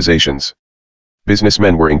charity organizations.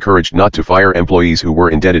 Businessmen were encouraged not to fire employees who were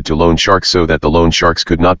indebted to loan sharks so that the loan sharks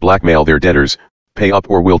could not blackmail their debtors. Pay up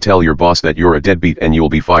or we'll tell your boss that you're a deadbeat and you'll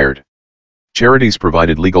be fired. Charities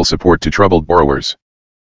provided legal support to troubled borrowers.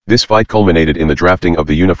 This fight culminated in the drafting of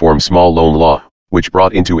the Uniform Small Loan Law, which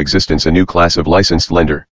brought into existence a new class of licensed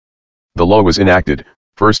lender. The law was enacted,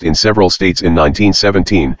 first in several states in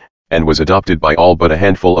 1917, and was adopted by all but a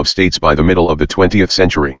handful of states by the middle of the 20th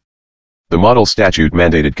century. The model statute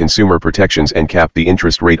mandated consumer protections and capped the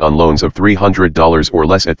interest rate on loans of $300 or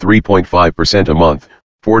less at 3.5% a month,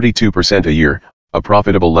 42% a year, a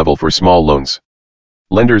profitable level for small loans.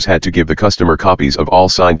 Lenders had to give the customer copies of all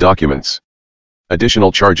signed documents.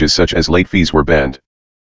 Additional charges such as late fees were banned.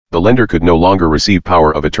 The lender could no longer receive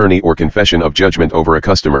power of attorney or confession of judgment over a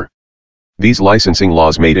customer. These licensing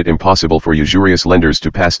laws made it impossible for usurious lenders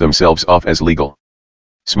to pass themselves off as legal.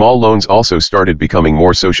 Small loans also started becoming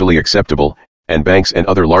more socially acceptable, and banks and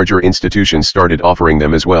other larger institutions started offering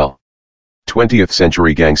them as well. 20th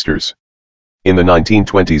century gangsters. In the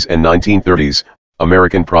 1920s and 1930s,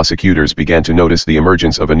 American prosecutors began to notice the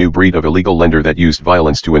emergence of a new breed of illegal lender that used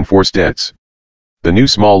violence to enforce debts. The new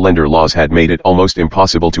small lender laws had made it almost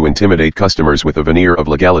impossible to intimidate customers with a veneer of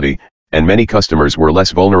legality, and many customers were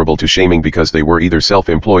less vulnerable to shaming because they were either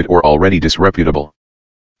self-employed or already disreputable.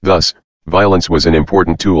 Thus, violence was an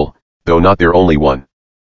important tool, though not their only one.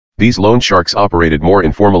 These loan sharks operated more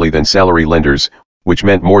informally than salary lenders, which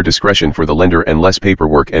meant more discretion for the lender and less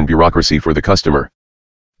paperwork and bureaucracy for the customer.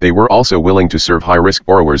 They were also willing to serve high-risk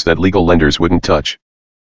borrowers that legal lenders wouldn't touch.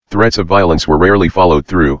 Threats of violence were rarely followed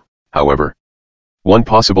through, however. One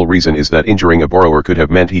possible reason is that injuring a borrower could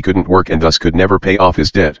have meant he couldn't work and thus could never pay off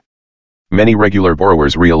his debt. Many regular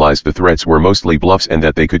borrowers realized the threats were mostly bluffs and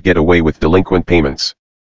that they could get away with delinquent payments.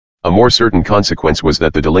 A more certain consequence was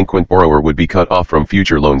that the delinquent borrower would be cut off from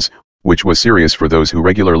future loans, which was serious for those who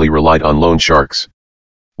regularly relied on loan sharks.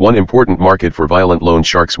 One important market for violent loan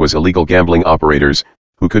sharks was illegal gambling operators,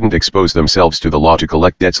 who couldn't expose themselves to the law to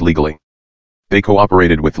collect debts legally. They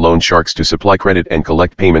cooperated with loan sharks to supply credit and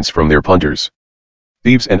collect payments from their punters.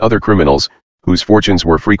 Thieves and other criminals, whose fortunes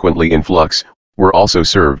were frequently in flux, were also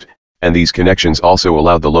served, and these connections also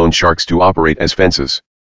allowed the loan sharks to operate as fences.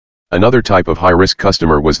 Another type of high-risk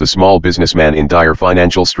customer was the small businessman in dire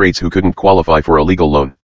financial straits who couldn't qualify for a legal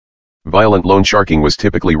loan. Violent loan sharking was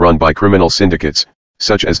typically run by criminal syndicates,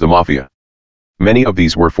 such as the mafia. Many of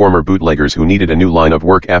these were former bootleggers who needed a new line of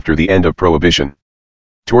work after the end of Prohibition.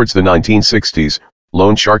 Towards the 1960s,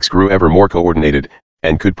 loan sharks grew ever more coordinated,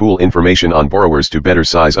 and could pool information on borrowers to better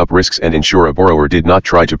size up risks and ensure a borrower did not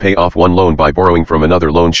try to pay off one loan by borrowing from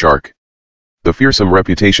another loan shark. The fearsome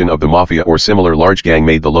reputation of the mafia or similar large gang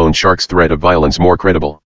made the loan shark's threat of violence more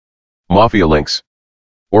credible. Mafia links.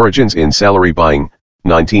 Origins in salary buying,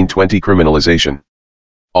 1920 criminalization.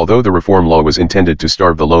 Although the reform law was intended to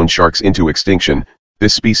starve the loan sharks into extinction,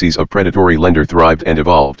 this species of predatory lender thrived and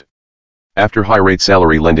evolved. After high-rate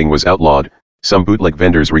salary lending was outlawed, some bootleg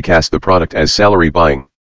vendors recast the product as salary buying.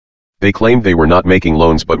 They claimed they were not making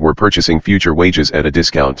loans but were purchasing future wages at a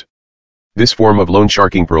discount. This form of loan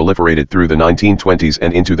sharking proliferated through the 1920s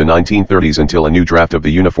and into the 1930s until a new draft of the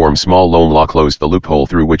Uniform Small Loan Law closed the loophole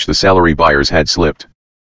through which the salary buyers had slipped.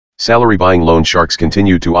 Salary buying loan sharks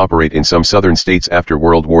continued to operate in some southern states after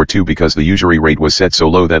World War II because the usury rate was set so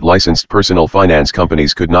low that licensed personal finance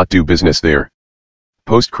companies could not do business there.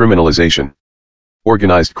 Post-criminalization.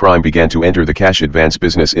 Organized crime began to enter the cash advance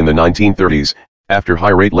business in the 1930s, after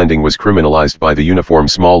high-rate lending was criminalized by the Uniform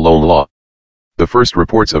Small Loan Law. The first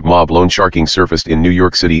reports of mob loan sharking surfaced in New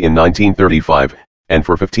York City in 1935, and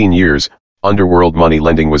for 15 years, underworld money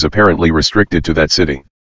lending was apparently restricted to that city.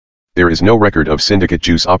 There is no record of syndicate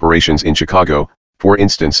juice operations in Chicago, for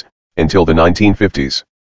instance, until the 1950s.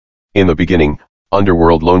 In the beginning,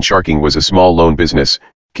 underworld loan sharking was a small loan business,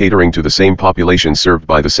 catering to the same population served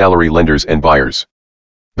by the salary lenders and buyers.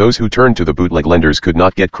 Those who turned to the bootleg lenders could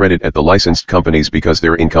not get credit at the licensed companies because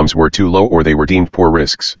their incomes were too low or they were deemed poor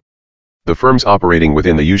risks. The firms operating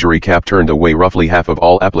within the usury cap turned away roughly half of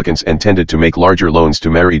all applicants and tended to make larger loans to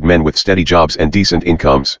married men with steady jobs and decent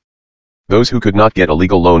incomes. Those who could not get a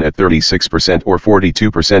legal loan at 36% or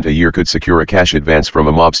 42% a year could secure a cash advance from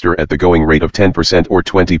a mobster at the going rate of 10% or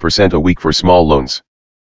 20% a week for small loans.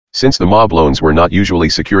 Since the mob loans were not usually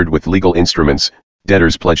secured with legal instruments,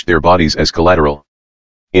 debtors pledged their bodies as collateral.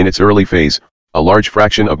 In its early phase, a large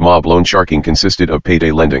fraction of mob loan sharking consisted of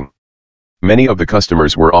payday lending. Many of the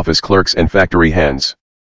customers were office clerks and factory hands.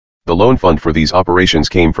 The loan fund for these operations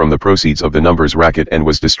came from the proceeds of the numbers racket and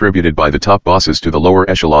was distributed by the top bosses to the lower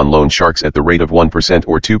echelon loan sharks at the rate of 1%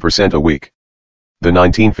 or 2% a week. The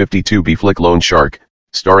 1952 B-Flick Loan Shark,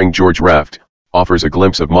 starring George Raft, offers a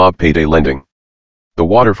glimpse of mob payday lending. The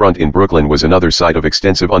waterfront in Brooklyn was another site of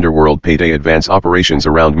extensive underworld payday advance operations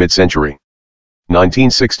around mid-century.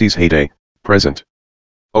 1960s heyday, present.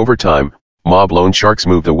 Over time, mob loan sharks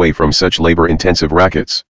moved away from such labor-intensive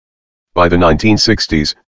rackets. By the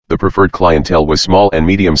 1960s, the preferred clientele was small and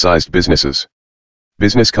medium-sized businesses.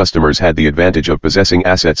 Business customers had the advantage of possessing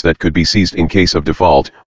assets that could be seized in case of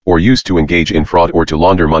default, or used to engage in fraud or to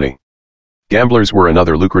launder money. Gamblers were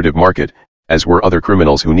another lucrative market, as were other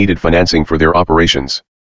criminals who needed financing for their operations.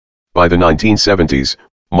 By the 1970s,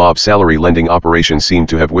 mob salary lending operations seemed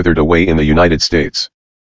to have withered away in the United States.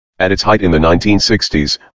 At its height in the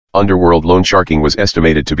 1960s, underworld loan sharking was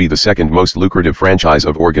estimated to be the second most lucrative franchise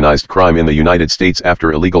of organized crime in the United States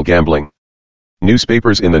after illegal gambling.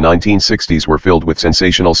 Newspapers in the 1960s were filled with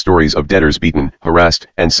sensational stories of debtors beaten, harassed,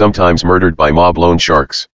 and sometimes murdered by mob loan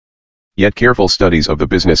sharks. Yet careful studies of the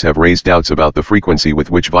business have raised doubts about the frequency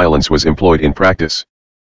with which violence was employed in practice.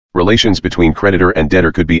 Relations between creditor and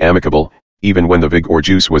debtor could be amicable, even when the vig or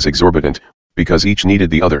juice was exorbitant, because each needed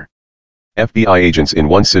the other. FBI agents in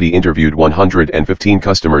one city interviewed 115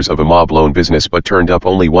 customers of a mob loan business but turned up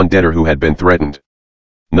only one debtor who had been threatened.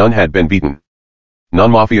 None had been beaten.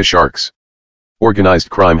 Non-mafia sharks. Organized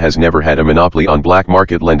crime has never had a monopoly on black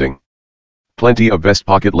market lending. Plenty of vest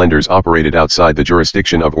pocket lenders operated outside the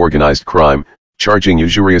jurisdiction of organized crime, charging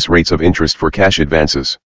usurious rates of interest for cash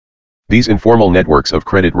advances. These informal networks of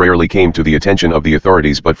credit rarely came to the attention of the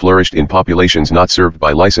authorities but flourished in populations not served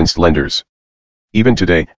by licensed lenders. Even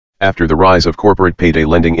today, after the rise of corporate payday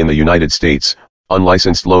lending in the United States,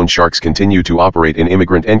 unlicensed loan sharks continue to operate in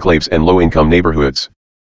immigrant enclaves and low-income neighborhoods.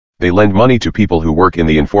 They lend money to people who work in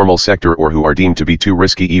the informal sector or who are deemed to be too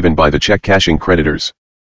risky even by the check-cashing creditors.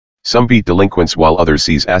 Some beat delinquents while others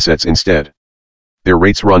seize assets instead. Their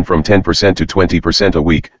rates run from 10% to 20% a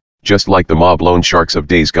week, just like the mob loan sharks of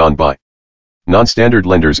days gone by. Non-standard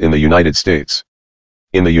lenders in the United States.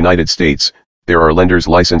 In the United States, there are lenders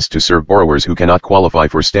licensed to serve borrowers who cannot qualify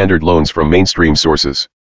for standard loans from mainstream sources.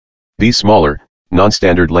 These smaller,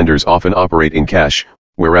 non-standard lenders often operate in cash,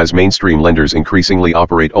 whereas mainstream lenders increasingly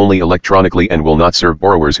operate only electronically and will not serve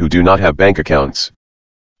borrowers who do not have bank accounts.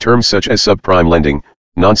 Terms such as subprime lending,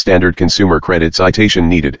 non-standard consumer credit citation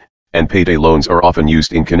needed, and payday loans are often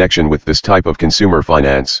used in connection with this type of consumer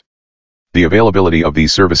finance. The availability of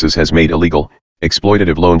these services has made illegal,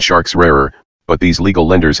 exploitative loan sharks rarer, but these legal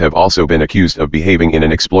lenders have also been accused of behaving in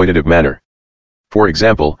an exploitative manner. For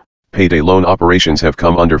example, payday loan operations have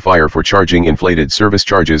come under fire for charging inflated service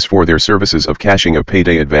charges for their services of cashing a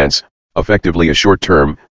payday advance, effectively a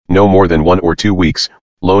short-term, no more than 1 or 2 weeks,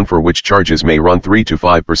 loan for which charges may run 3 to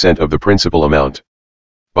 5% of the principal amount.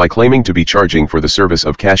 By claiming to be charging for the service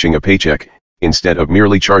of cashing a paycheck, instead of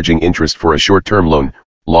merely charging interest for a short-term loan,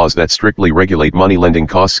 laws that strictly regulate money lending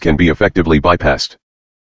costs can be effectively bypassed.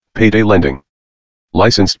 Payday lending.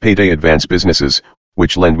 Licensed payday advance businesses,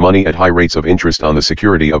 which lend money at high rates of interest on the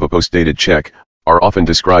security of a post-dated check, are often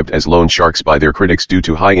described as loan sharks by their critics due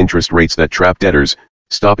to high interest rates that trap debtors,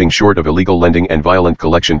 stopping short of illegal lending and violent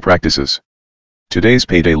collection practices. Today's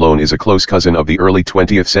payday loan is a close cousin of the early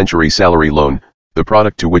 20th century salary loan, the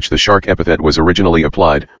product to which the shark epithet was originally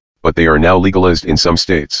applied, but they are now legalized in some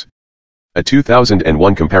states. A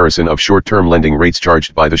 2001 comparison of short-term lending rates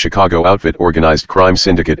charged by the Chicago outfit Organized Crime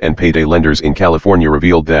Syndicate and payday lenders in California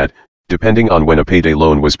revealed that, depending on when a payday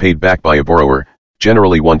loan was paid back by a borrower,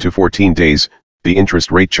 generally 1 to 14 days, the interest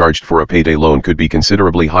rate charged for a payday loan could be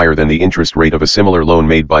considerably higher than the interest rate of a similar loan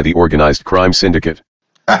made by the Organized Crime Syndicate.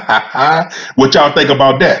 What y'all think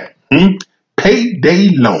about that?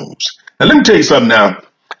 Payday loans. Now let me tell you something now.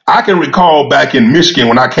 I can recall back in Michigan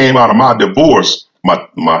when I came out of my divorce,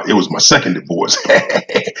 it was my second divorce.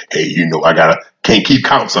 Hey, can't keep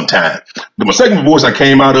count sometimes. But my second divorce I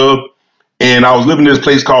came out of, and I was living in this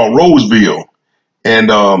place called Roseville,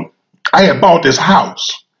 and I had bought this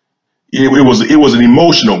house. It was an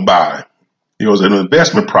emotional buy. It was an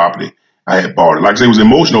investment property. I had bought it. Like I said, it was an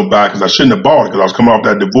emotional buy because I shouldn't have bought it because I was coming off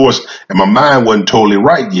that divorce and my mind wasn't totally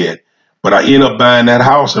right yet. But I ended up buying that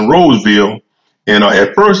house in Roseville, and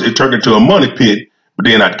at first it turned into a money pit, but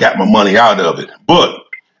then I got my money out of it. But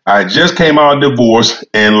I just came out of divorce,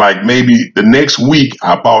 and like maybe the next week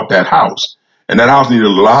I bought that house. And that house needed a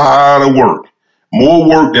lot of work, more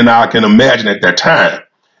work than I can imagine at that time.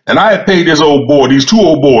 And I had paid these two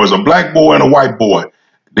old boys, a black boy and a white boy.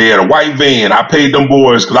 They had a white van. I paid them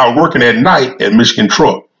boys because I was working at night at Michigan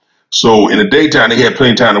Truck. So in the daytime, they had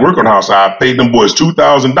plenty of time to work on the house. I paid them boys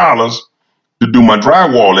 $2,000 to do my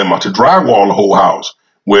drywall to drywall the whole house.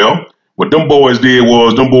 Well, what them boys did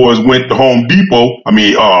was them boys went to Home Depot.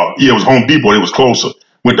 It was Home Depot. It was closer.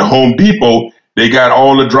 Went to Home Depot. They got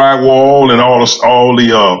all the drywall and all the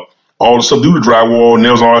stuff to do the drywall,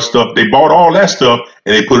 nails, all that stuff. They bought all that stuff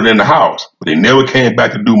and they put it in the house, but they never came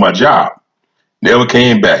back to do my job. Never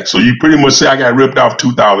came back. So you pretty much say I got ripped off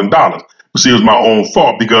 $2,000. But see, it was my own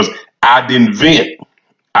fault because I didn't vent.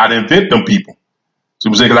 I didn't vent them people. So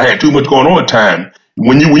I'm saying because I had too much going on at the time.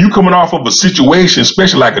 When you coming off of a situation,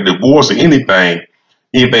 especially like a divorce or anything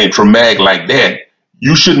traumatic like that,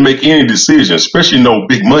 you shouldn't make any decision, especially no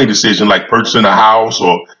big money decision like purchasing a house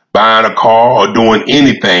or buying a car or doing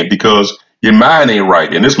anything because your mind ain't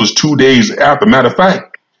right. And this was 2 days after. Matter of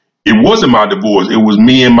fact, it wasn't my divorce. It was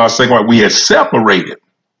me and my second wife. We had separated,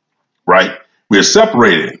 right? We had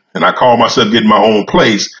separated, and I called myself getting my own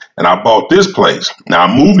place, and I bought this place. Now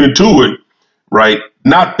I moved into it, right?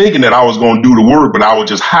 Not thinking that I was going to do the work, but I would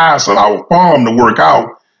just hire some. I would farm to work out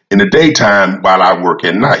in the daytime while I work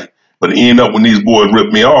at night. But it ended up when these boys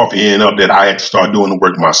ripped me off, it ended up that I had to start doing the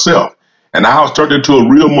work myself. And the house turned into a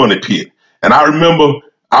real money pit. And I remember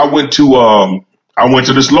I went to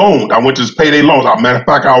this loan. I went to this payday loans. As a matter of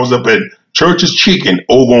fact, I was up at Church's Chicken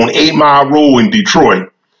over on 8 Mile Road in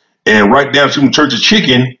Detroit. And right down from Church's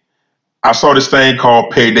Chicken, I saw this thing called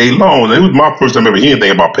payday loans. And it was my first time ever hearing anything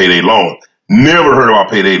about payday loans. Never heard about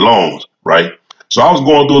payday loans, right? So I was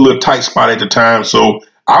going through a little tight spot at the time. So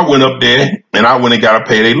I went up there and I went and got a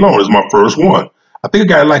payday loan. It was my first one. I think I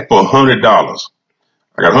got it like for $100.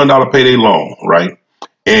 I got $100 payday loan, right?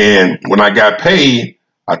 And when I got paid,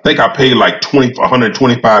 I think I paid like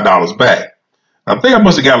 $125 back. I think I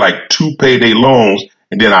must have got like 2 payday loans,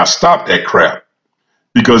 and then I stopped that crap.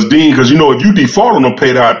 Because you know, if you default on them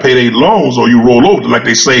payday loans, or you roll over, like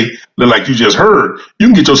they say, like you just heard, you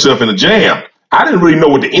can get yourself in a jam. I didn't really know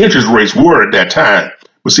what the interest rates were at that time.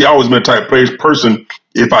 But see, I always been the type of person,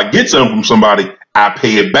 if I get something from somebody, I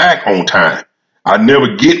pay it back on time. I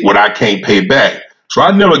never get what I can't pay back. So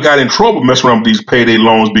I never got in trouble messing around with these payday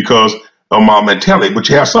loans because of my mentality. But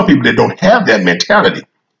you have some people that don't have that mentality,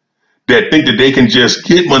 that think that they can just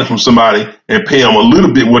get money from somebody and pay them a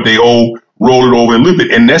little bit what they owe, roll it over a little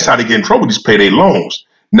bit, and that's how they get in trouble with these payday loans.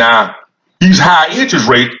 Now, these high interest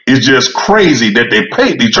rates is just crazy that they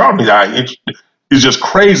charge these high interest. It's just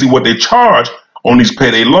crazy what they charge on these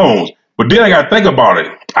payday loans. But then I got to think about it.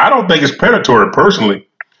 I don't think it's predatory personally,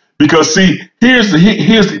 because see, here's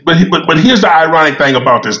the ironic thing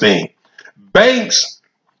about this thing. Banks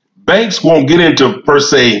won't get into per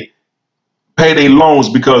se payday loans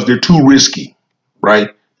because they're too risky, right?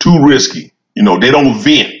 Too risky. You know, they don't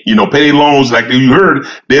vent. You know, payday loans, like you heard,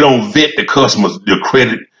 they don't vet the customers, your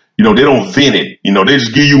credit. You know, they don't vent it. You know, they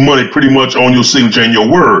just give you money pretty much on your signature and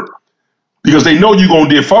your word, because they know you're going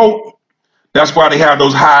to default. That's why they have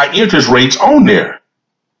those high interest rates on there.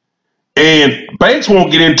 And banks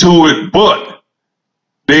won't get into it, but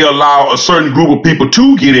they allow a certain group of people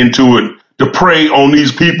to get into it, to prey on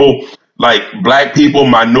these people, like black people,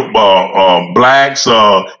 blacks,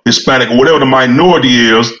 Hispanic, or whatever the minority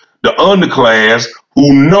is, the underclass,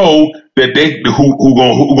 who know that who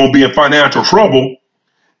gonna be in financial trouble.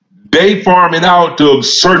 They farm it out to a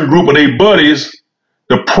certain group of their buddies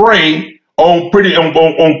to prey on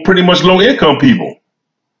pretty much low income people,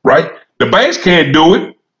 right? The banks can't do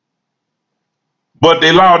it, but they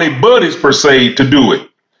allow their buddies per se to do it.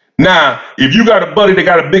 Now, if you got a buddy that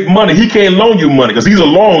got a big money, he can't loan you money because he's a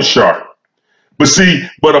loan shark.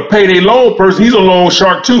 But a payday loan person, he's a loan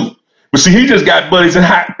shark too. But see, he just got buddies in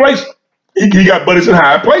high places. He got buddies in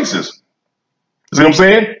high places. See what I'm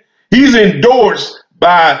saying? He's endorsed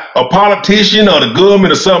by a politician or the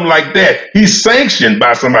government or something like that. He's sanctioned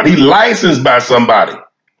by somebody. He's licensed by somebody,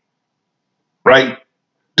 right?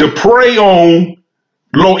 To prey on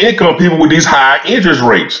low income people with these high interest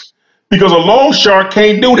rates. Because a loan shark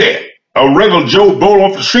can't do that. A regular Joe Blow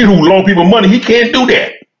off the street who loan people money, he can't do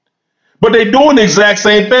that. But they're doing the exact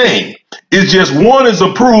same thing. It's just one is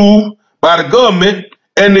approved by the government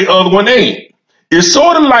and the other one ain't. It's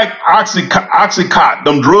sort of like Oxycontin,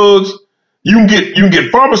 them drugs. You can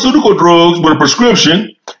get pharmaceutical drugs with a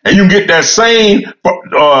prescription, and you can get that same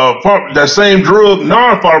drug,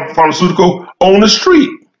 non-pharmaceutical, on the street.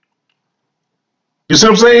 You see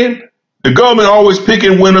what I'm saying? The government always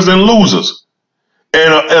picking winners and losers.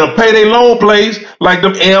 And a payday loan place like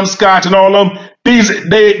them Scotch and all of them,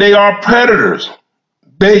 they are predators.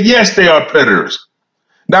 They are predators.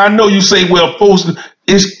 Now I know you say, well, folks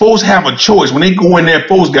have a choice. When they go in there,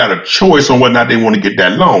 folks got a choice on whether or not they want to get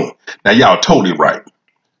that loan. Now y'all totally right.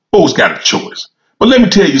 Folks got a choice. But let me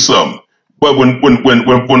tell you something. But when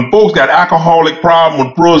folks got alcoholic problems,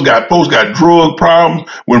 when folks got drug problems,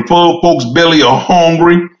 when folks belly are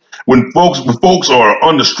hungry, when folks are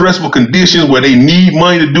under stressful conditions where they need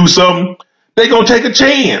money to do something, they gonna take a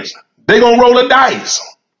chance. They gonna roll the dice.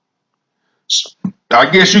 I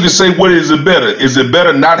guess you could say, what is it better? Is it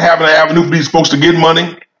better not having an avenue for these folks to get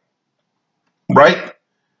money, right?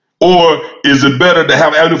 Or is it better to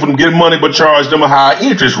have an avenue for them to get money but charge them a high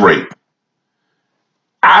interest rate?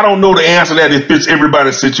 I don't know the answer to that. It fits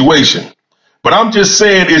everybody's situation. But I'm just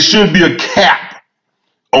saying it should be a cap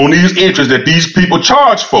on these interests that these people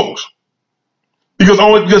charge folks. Because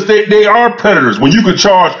they are predators. When you can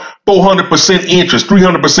charge 400% interest,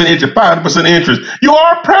 300% interest, 500% interest, you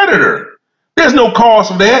are a predator. There's no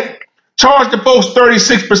cost of that. Charge the folks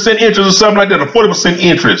 36% interest or something like that, or 40%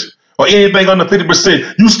 interest, or anything under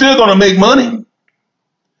 50%. You still gonna make money.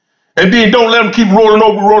 And then don't let them keep rolling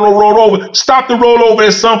over. Stop the rollover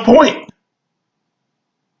at some point.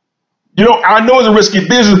 You know, I know it's a risky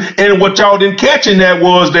business, and what y'all didn't catch in that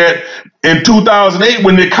was that in 2008,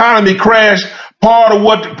 when the economy crashed, part of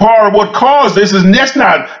what caused this is just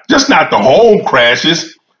not the home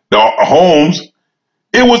crashes, the homes.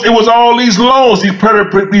 It was all these loans, these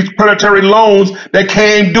predatory loans that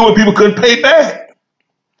came due and people couldn't pay back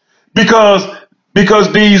because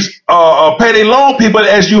these payday loan people,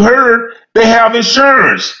 as you heard, they have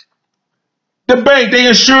insurance. The bank, they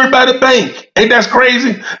insured by the bank. Ain't that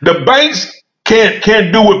crazy? The banks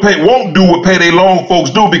won't do what payday loan folks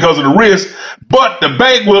do because of the risk, but the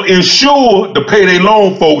bank will insure the payday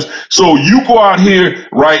loan folks. So you go out here,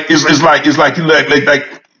 right? It's like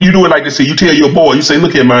You do it like this. You tell your boy, you say,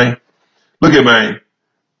 look here, man. Look here, man.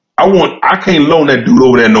 I can't loan that dude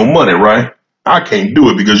over there no money, right? I can't do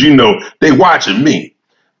it because, you know, they watching me.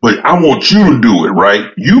 But I want you to do it,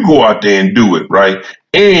 right? You go out there and do it, right?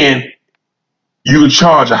 And you can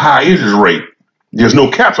charge a high interest rate. There's no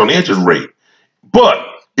caps on the interest rate. But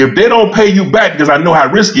if they don't pay you back, because I know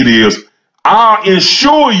how risky it is, I'll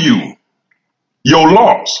insure you your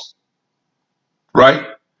loss, right?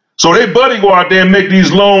 So they buddy go out there and make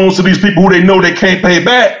these loans to these people who they know they can't pay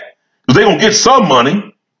back because they're going to get some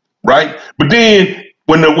money, right? But then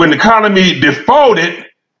when the economy defaulted,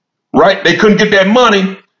 right, they couldn't get that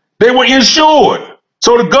money, they were insured.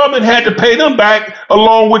 So the government had to pay them back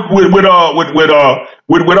along with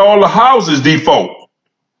all the houses default.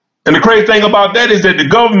 And the crazy thing about that is that the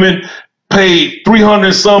government paid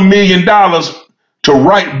 $300 million to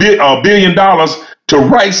 $1 billion to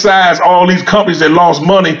right size all these companies that lost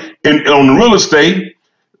money on the real estate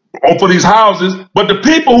for these houses. But the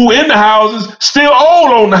people who in the houses still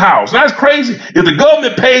own the house. That's crazy. If the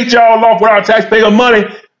government paid y'all off with our taxpayer money,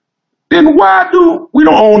 then why do we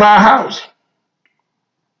don't own our house?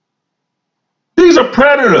 These are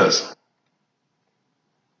predators.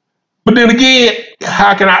 But then again,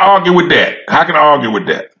 how can I argue with that? How can I argue with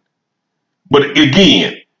that? But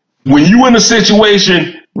again, when you in a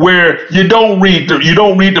situation where you don't read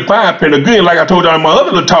the fine print, again, like I told you in my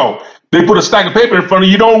other little talk, they put a stack of paper in front of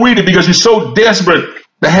you, you don't read it because you're so desperate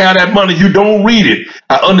to have that money, you don't read it.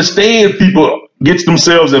 I understand people get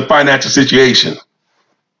themselves in financial situations.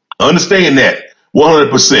 I understand that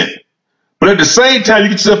 100%. But at the same time, you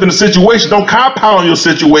get yourself in a situation, don't compound your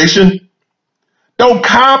situation. Don't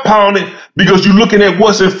compound it because you're looking at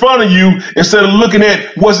what's in front of you instead of looking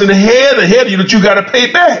at what's ahead of you that you got to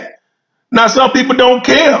pay back. Now, some people don't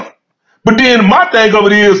care. But then my thing of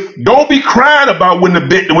it is, don't be crying about when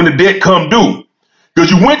the debt come due.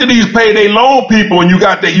 Because you went to these payday loan people and you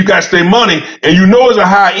got to stay money and you know it's a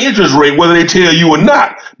high interest rate, whether they tell you or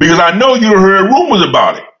not. Because I know you heard rumors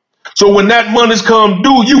about it. So when that money's come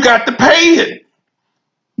due, you got to pay it.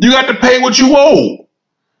 You got to pay what you owe.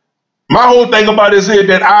 My whole thing about this is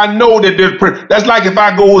that I know that that's like if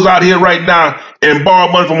I goes out here right now and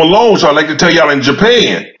borrow money from a loan shark, like to tell y'all in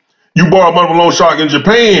Japan, you borrow money from a loan shark in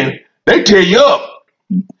Japan, they tear you up.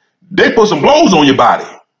 They put some blows on your body.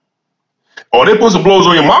 Or they put some blows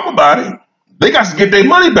on your mama body. They got to get their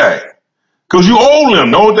money back. Because you owe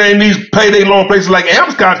them. The only thing these payday loan places like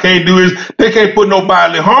Amscot can't do is they can't put no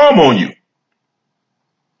bodily harm on you.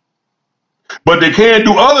 But they can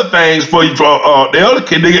do other things for you. They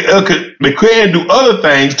can do other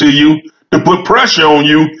things to you to put pressure on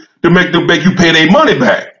you to make you pay their money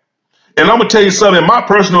back. And I'm gonna tell you something. In my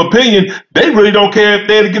personal opinion, they really don't care if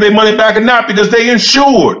they get their money back or not because they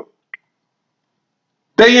insured.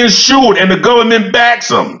 They insured, and the government backs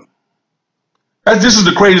them. This is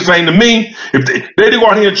the craziest thing to me. If they go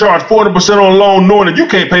out here and charge 40% on a loan, knowing that you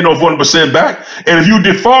can't pay no 40% back, and if you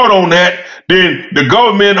default on that, then the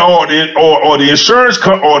government or the insurance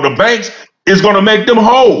or the banks is going to make them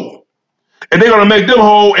whole. And they're going to make them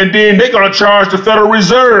whole, and then they're going to charge the Federal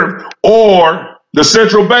Reserve or the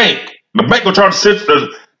central bank. The bank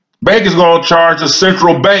is going to charge the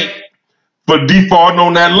central bank for defaulting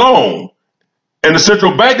on that loan. And the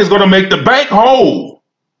central bank is going to make the bank whole.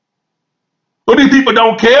 But these people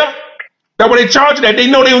don't care. That when they charge that, they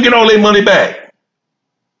know they don't get all their money back.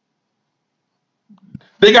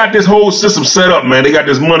 They got this whole system set up, man. They got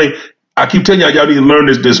this money. I keep telling y'all need to learn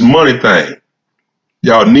this money thing.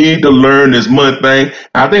 Y'all need to learn this money thing.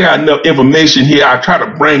 I think I have enough information here. I try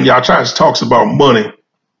to talk about money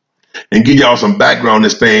and give y'all some background on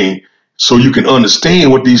this thing so you can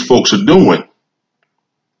understand what these folks are doing.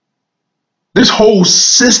 This whole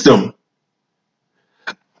system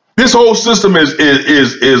is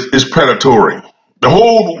predatory. The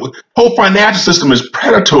whole financial system is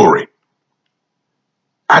predatory.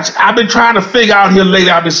 I've been trying to figure out here lately.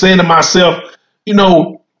 I've been saying to myself,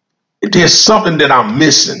 there's something that I'm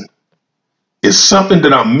missing. It's something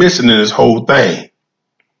that I'm missing in this whole thing.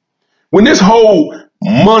 When this whole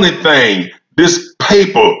money thing, this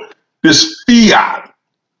paper, this fiat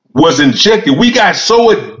was injected, we got so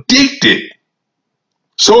addicted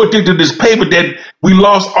to this paper that we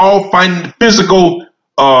lost all physical,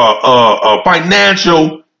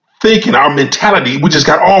 financial thinking, our mentality. We just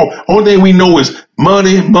got only thing we know is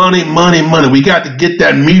money, money, money, money. We got to get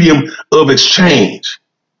that medium of exchange.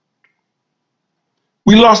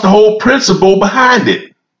 We lost the whole principle behind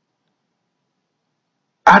it.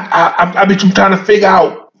 I've been trying to figure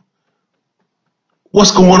out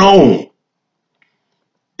what's going on.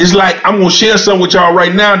 It's like I'm going to share something with y'all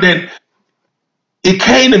right now that it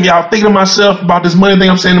came to me. I was thinking to myself about this money thing.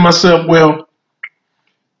 I'm saying to myself, well,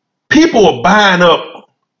 people are buying up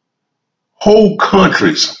whole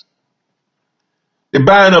countries. They're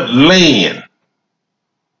buying up land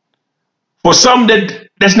for something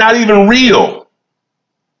that's not even real.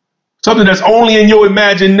 Something that's only in your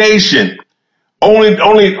imagination.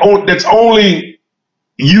 That's only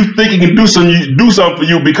you think it can do something for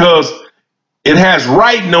you because it has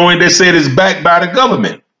right knowing they said it's backed by the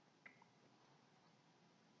government.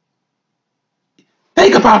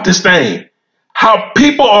 Think about this thing. How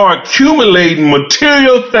people are accumulating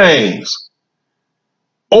material things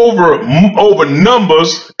over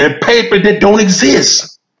numbers and paper that don't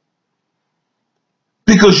exist.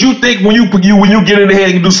 Because you think when you get in the head,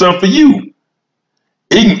 it can do something for you.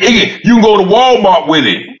 You can go to Walmart with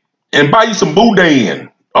it and buy you some Boudin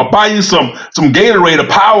or buy you some Gatorade or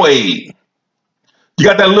Powerade. You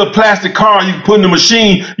got that little plastic car you can put in the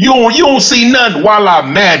machine. You don't see nothing. Voila,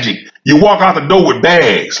 magic. You walk out the door with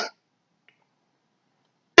bags.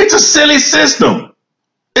 It's a silly system.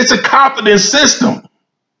 It's a confidence system.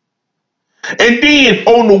 And then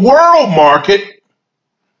on the world market,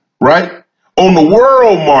 right? On the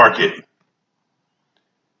world market,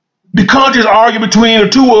 the countries argue between the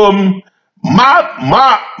two of them.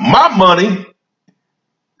 My money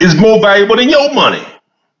is more valuable than your money.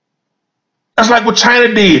 That's like what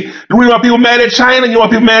China did. The reason why people mad at China, you know why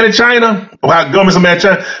people mad at China? Or how governments are mad at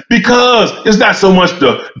China? Because it's not so much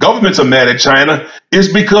the governments are mad at China.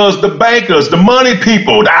 It's because the bankers, the money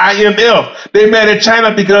people, the IMF, they mad at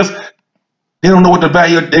China because they don't know what the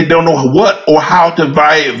value, they don't know what or how to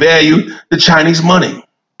value the Chinese money.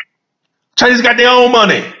 Chinese got their own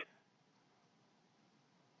money.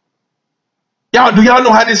 Do y'all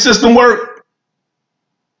know how this system works?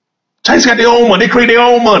 Chinese got their own money. They create their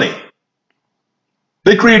own money.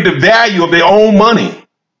 They create the value of their own money.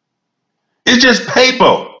 It's just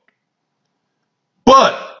paper.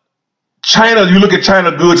 But China, you look at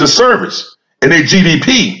China goods and service and their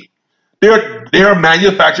GDP, they're a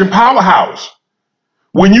manufacturing powerhouse.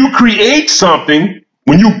 When you create something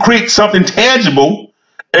tangible,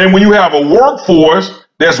 and when you have a workforce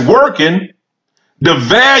that's working, the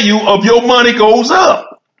value of your money goes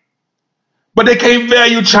up. But they can't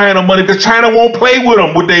value China money because China won't play with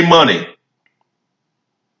them with their money.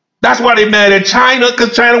 That's why they're mad at China,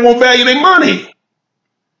 because China won't value their money.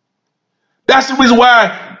 That's the reason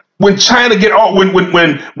why when China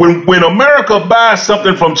when America buys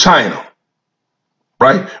something from China,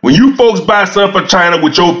 right? When you folks buy something from China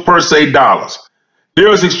with your per se dollars,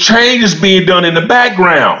 there's exchanges being done in the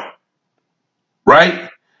background, right?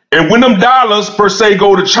 And when them dollars per se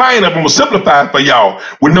go to China, I'm gonna simplify it for y'all.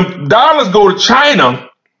 When them dollars go to China,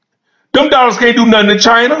 them dollars can't do nothing to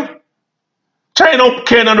China. China don't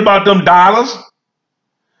care nothing about them dollars.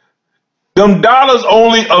 Them dollars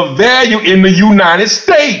only of value in the United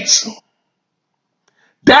States.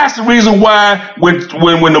 That's the reason why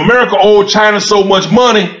when America owed China so much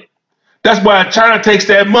money, that's why China takes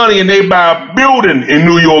that money and they buy a building in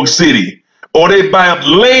New York City or they buy up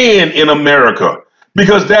land in America.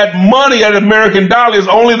 Because that money, that American dollar, is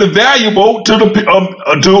only the valuable to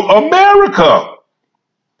America.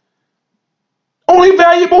 Only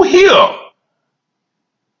valuable here.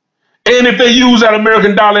 And if they use that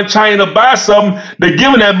American dollar in China to buy something, they're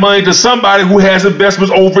giving that money to somebody who has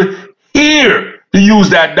investments over here to use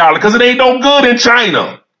that dollar because it ain't no good in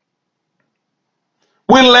China.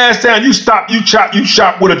 When the last time you shop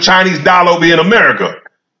with a Chinese dollar over here in America?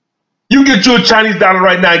 You get you a Chinese dollar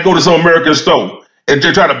right now and go to some American store and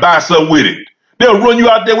try to buy something with it. They'll run you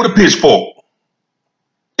out there with a pitchfork.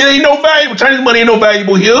 It ain't no valuable. Chinese money ain't no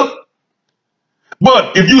valuable here.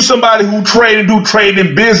 But if you somebody who do trade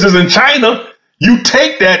in business in China, you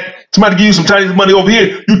take that, somebody give you some Chinese money over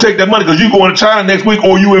here, you take that money because you going to China next week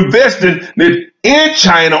or you investing it in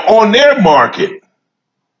China on their market.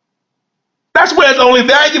 That's where it's only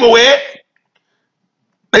valuable at.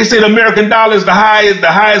 They say the American dollar is the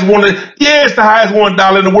highest one. Yeah, it's the highest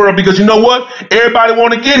 $1 in the world because you know what? Everybody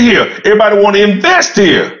want to get here. Everybody want to invest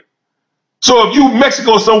here. So if you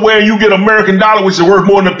Mexico somewhere and you get American dollar, which is worth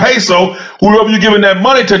more than a peso, whoever you're giving that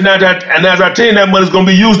money to, and as I tell you, that money is going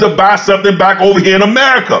to be used to buy something back over here in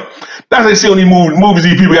America. That's what they see on these movies.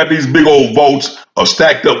 These people got these big old vaults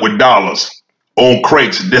stacked up with dollars on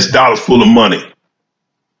crates. This dollar's full of money.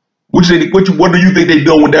 What do you think they're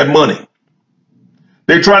doing with that money?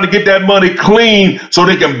 They're trying to get that money clean so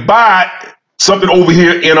they can buy something over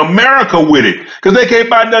here in America with it. Because they can't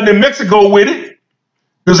buy nothing in Mexico with it.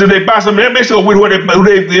 Because if they buy something in Mexico with who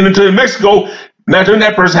they into in Mexico, now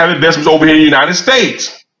that person have investments over here in the United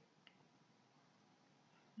States.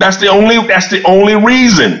 That's the only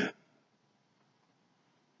reason.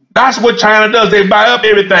 That's what China does. They buy up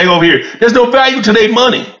everything over here. There's no value to their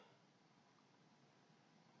money.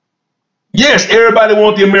 Yes, everybody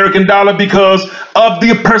wants the American dollar because of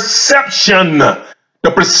the perception. The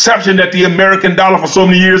perception that the American dollar for so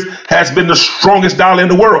many years has been the strongest dollar in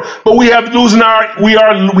the world. But we have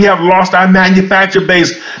lost our manufacturing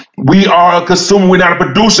base. We are a consumer. We're not a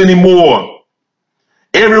producer anymore.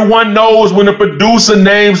 Everyone knows when the producer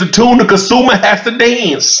names the tune, the consumer has to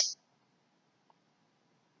dance.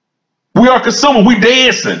 We are consumers. We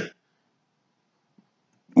dancing.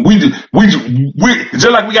 We just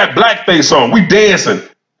like we got blackface on. We dancing.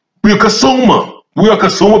 We're a consumer. We're a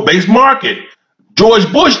consumer-based market.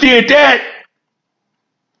 George Bush did that.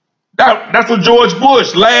 That's what George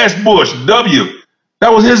Bush, last Bush, W.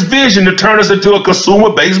 That was his vision to turn us into a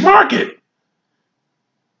consumer-based market.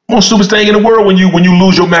 Most stupid thing in the world when you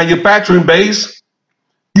lose your manufacturing base.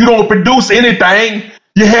 You don't produce anything.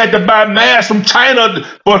 You had to buy masks from China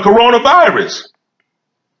for coronavirus.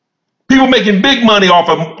 People making big money off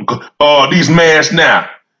of these masks now.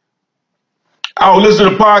 I was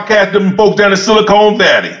listening to podcasts of them folks down in Silicon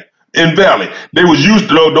Valley. They was used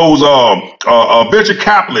to those venture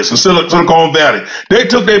capitalists in Silicon Valley. They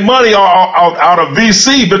took their money out of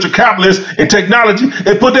VC, venture capitalists in technology,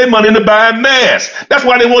 and put their money into buying masks. That's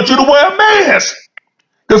why they want you to wear a mask.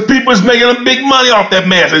 Because people is making a big money off that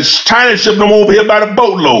mask, and China shipping them over here by the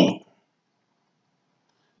boatload.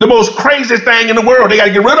 The most craziest thing in the world, they got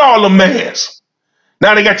to get rid of all the masks.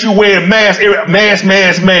 Now they got you wearing mask. They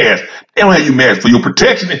don't have you mask for your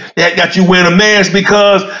protection. They got you wearing a mask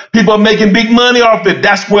because people are making big money off it.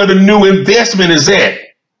 That's where the new investment is at.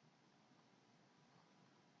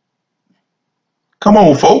 Come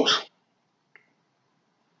on, folks.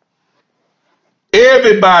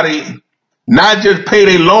 Everybody, not just pay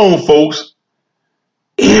their loan, folks.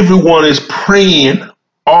 Everyone is preying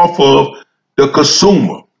off of the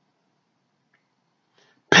consumer.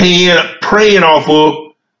 Preying off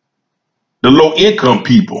of the low income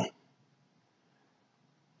people.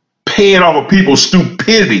 Paying off of people's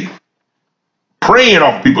stupidity. Preying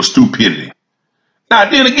off of people's stupidity. Now,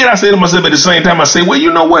 then again, I say to myself at the same time, I say, well,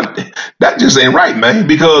 you know what? That just ain't right, man,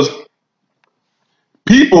 because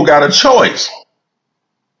people got a choice.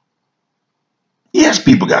 Yes,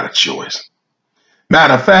 people got a choice.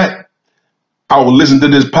 Matter of fact, I was listening to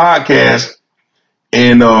this podcast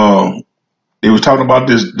and they was talking about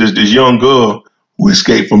this young girl who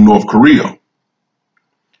escaped from North Korea.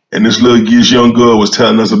 And this young girl was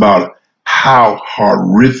telling us about how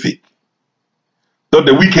horrific,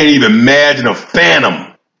 that we can't even imagine a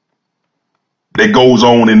phantom that goes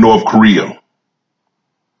on in North Korea.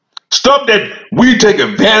 Stuff that we take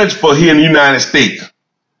advantage for here in the United States,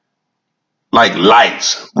 like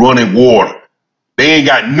lights, running water. They ain't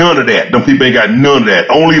got none of that. Them people ain't got none of that.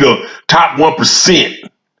 Only the top 1%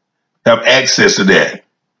 have access to that.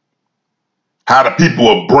 How the people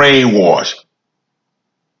are brainwashed.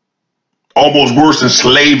 Almost worse than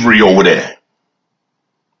slavery over there.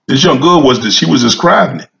 This young girl was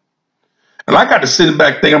describing it. And I got to sit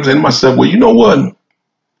back thinking, I'm saying to myself, well, you know what?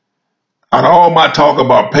 Out of all my talk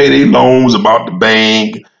about payday loans, about the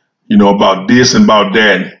bank, about this and about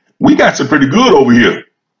that, we got some pretty good over here.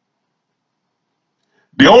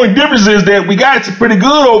 The only difference is that we got it pretty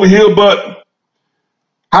good over here, but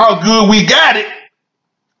how good we got it,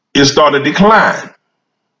 it started to decline.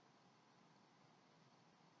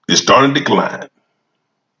 It's starting to decline.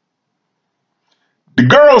 The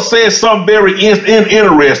girl said something very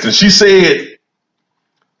interesting. She said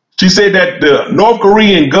that the North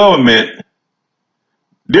Korean government,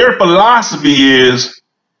 their philosophy is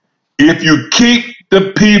if you keep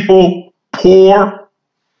the people poor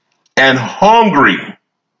and hungry,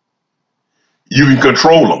 you can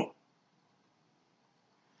control them.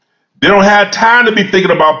 They don't have time to be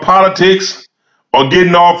thinking about politics or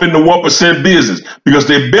getting off in the 1% business because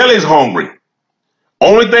their belly's hungry.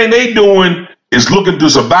 Only thing they doing is looking to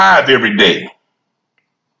survive every day.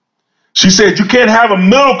 She said you can't have a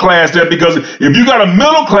middle class there because if you got a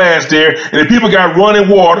middle class there and if people got running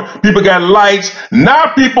water, people got lights,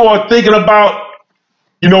 now people are thinking about,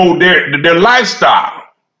 their lifestyle.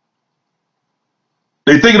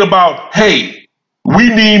 They're thinking about, hey, we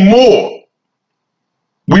need more.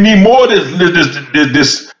 We need more of this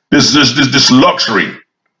luxury.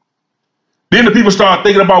 Then the people start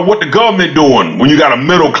thinking about what the government doing when you got a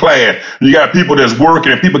middle class, you got people that's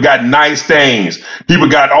working and people got nice things. People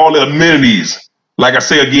got all the amenities. Like I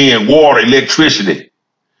say again, water, electricity.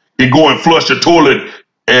 You go and flush the toilet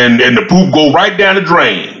and the poop go right down the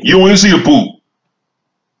drain. You don't even see the poop.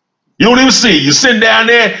 You don't even see it. You sit down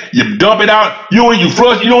there, you dump it out, you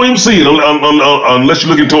flush, you don't even see it unless you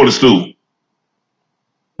look in the toilet stool.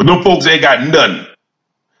 But them folks ain't got nothing.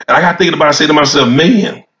 And I got thinking about it, I say to myself,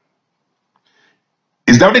 man,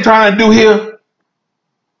 is that what they trying to do here?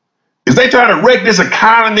 Is they trying to wreck this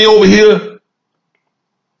economy over here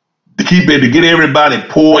to keep it, to get everybody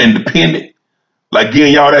poor and dependent? Like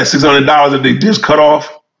getting y'all that $600 that they just cut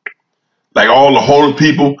off? Like all the homeless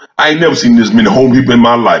people? I ain't never seen this many homeless people in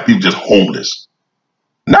my life. People just homeless.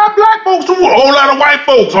 Not black folks, too. A whole lot of white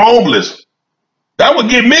folks homeless. That would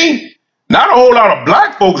get me. Not a whole lot of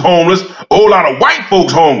black folks homeless, a whole lot of white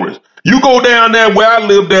folks homeless. You go down there where I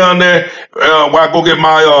live down there, where I go get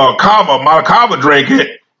my kava drink at.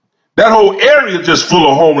 That whole area is just full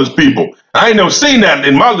of homeless people. I ain't never seen that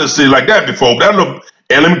in my little city like that before. And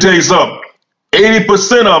let me tell you something.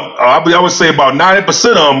 80% of them, I would say about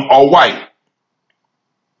 90% of them are white.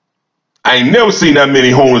 I ain't never seen that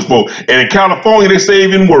many homeless folks. And in California, they say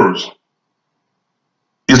even worse.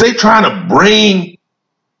 Is they trying to bring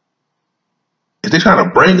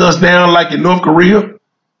us down like in North Korea?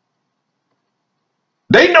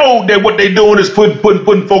 They know that what they're doing is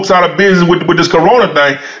putting folks out of business with this corona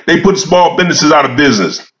thing. They put small businesses out of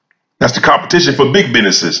business. That's the competition for big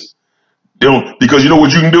businesses. Because you know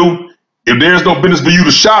what you can do? If there's no business for you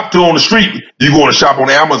to shop to on the street, you go to shop on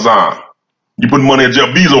Amazon. You put money in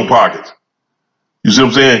Jeff Bezos' pockets. You see what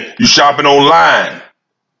I'm saying? You shopping online.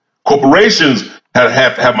 Corporations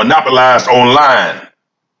have monopolized online.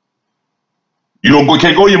 You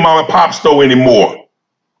can't go to your mom and pop store anymore.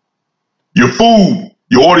 Your food,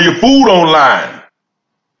 you order your food online.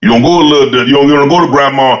 You don't go to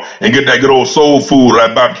grandma and get that good old soul food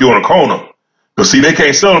right barbecue on the corner. Because see, they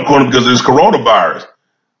can't sell on the corner because of this coronavirus.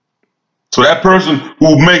 So that person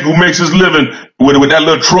who makes his living with that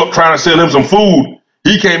little truck trying to sell him some food,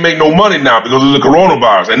 he can't make no money now because of the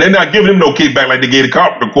coronavirus. And they're not giving him no kickback like they gave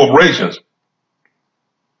the corporations.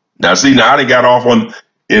 Now see, I done got off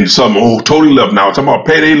in something totally left. Now I'm talking about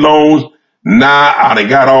payday loans. Now I done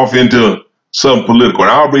got off into something political.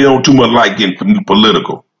 And I already don't too much like getting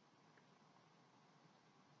political.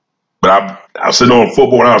 But I was sitting on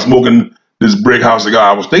football when I was smoking this brick house cigar.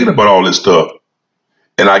 I was thinking about all this stuff.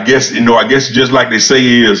 And I guess just like they say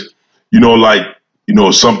is,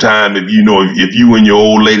 sometime if you and your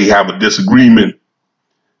old lady have a disagreement,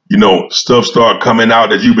 stuff start coming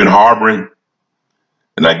out that you've been harboring.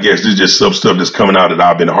 And I guess there's just some stuff that's coming out that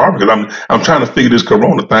I've been harboring. Because I'm trying to figure this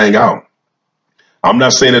corona thing out. I'm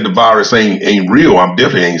not saying that the virus ain't real. I'm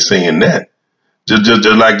definitely ain't saying that. Just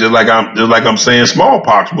like I'm saying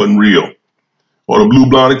smallpox wasn't real, or the blue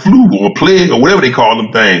blonic flu, or plague, or whatever they call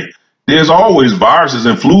them things. There's always viruses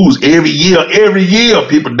and flus every year. Every year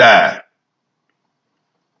people die.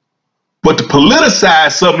 But to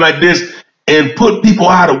politicize something like this and put people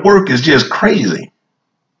out of work is just crazy.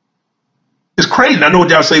 It's crazy. I know what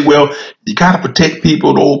y'all say, well, you got to protect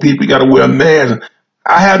people, the old people, you got to wear a mask.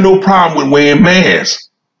 I have no problem with wearing masks.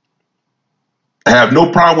 I have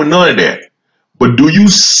no problem with none of that. But do you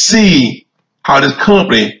see how this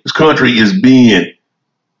country is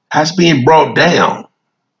being brought down?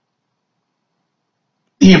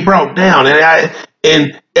 Being brought down.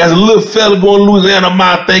 And as a little fella going to Louisiana,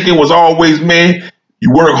 my thinking was always, man,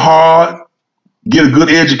 you work hard, get a good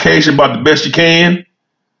education about the best you can,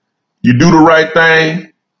 you do the right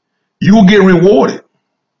thing, you will get rewarded.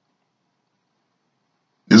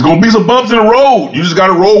 There's going to be some bumps in the road. You just got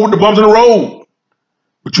to roll with the bumps in the road.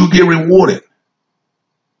 But you'll get rewarded.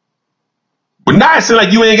 But now it seems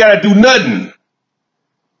like you ain't got to do nothing.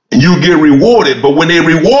 And you'll get rewarded. But when they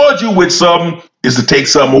reward you with something, it's to take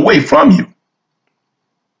something away from you.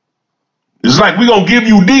 It's like, we're going to give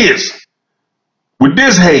you this with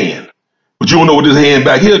this hand. But you don't know what this hand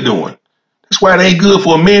back here doing. That's why it ain't good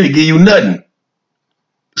for a man to give you nothing.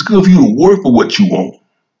 It's good for you to work for what you want.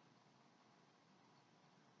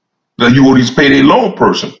 Now you go to these payday loan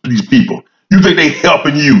person, these people. You think they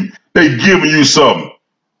helping you. They giving you something.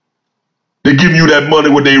 They giving you that money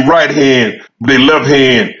with their right hand, with their left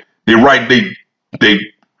hand. They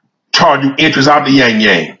charge you interest out the yang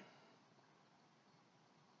yang.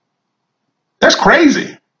 That's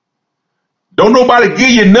crazy. Don't nobody give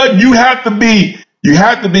you nothing. You have to be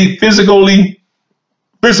physical.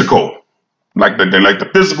 Like the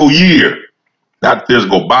physical year. Not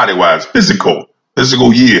physical body wise, physical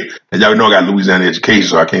year. And y'all know I got Louisiana education,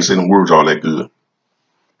 so I can't say them words all that good.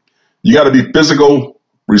 You got to be physical,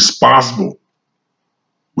 responsible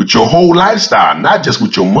with your whole lifestyle, not just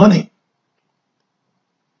with your money.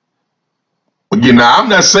 Again, now I'm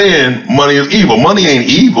not saying money is evil. Money ain't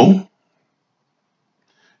evil.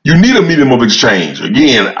 You need a medium of exchange.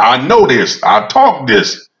 Again, I know this. I talk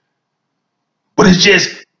this. But it's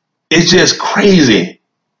just crazy.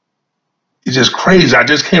 It's just crazy. I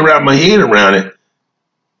just can't wrap my head around it.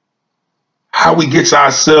 how we get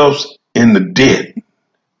ourselves in the debt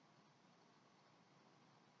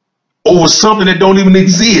over something that don't even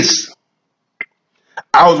exist.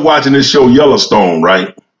 I was watching this show Yellowstone,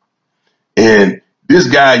 right? And this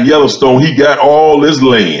guy in Yellowstone, he got all this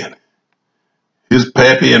land. His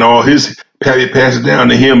pappy and all his pappy passed it down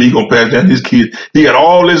to him. He gonna pass it down to his kids. He got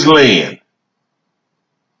all this land.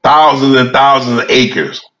 Thousands and thousands of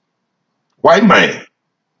acres. White man.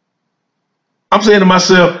 I'm saying to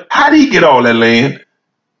myself, how did he get all that land?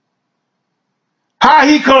 How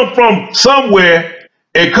he come from somewhere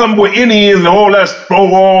and come with Indians and all that,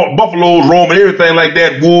 all buffaloes roaming, everything like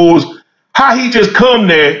that, wolves? How he just come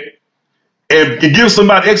there and give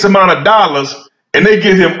somebody X amount of dollars and they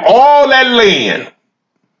give him all that land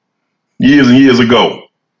years and years ago?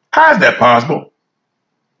 How is that possible?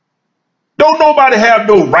 Don't nobody have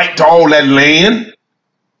no right to all that land.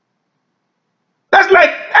 That's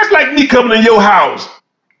like me coming to your house.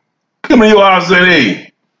 Coming to your house and saying,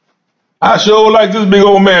 hey, I sure like this big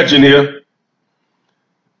old mansion here.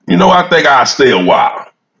 You know, I think I'll stay a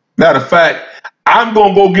while. Matter of fact, I'm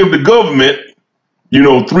going to go give the government,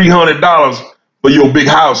 $300 for your big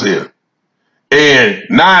house here. And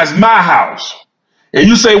now it's my house. And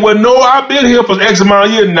you say, well, no, I've been here for X amount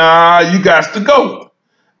of years. Nah, you got to go.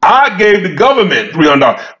 I gave the government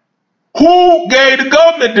 $300. Who gave the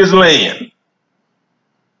government this land?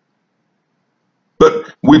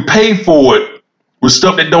 But we pay for it with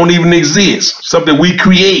stuff that don't even exist, stuff that we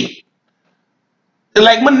create. It's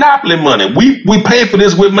like monopoly money. We pay for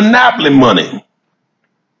this with monopoly money.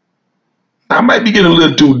 I might be getting a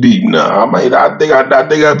little too deep now. I think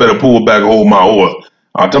I better pull back and hold my horse.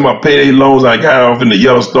 I'm talking about payday loans I got off in the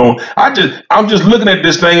Yellowstone. I'm just looking at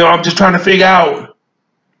this thing. I'm just trying to figure out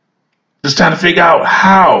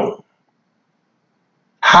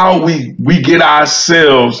how we get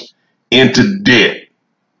ourselves into debt.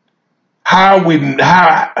 How we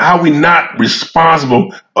not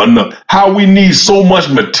responsible enough. How we need so much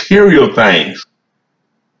material things.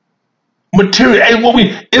 Material.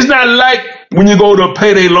 Hey, it's not like when you go to a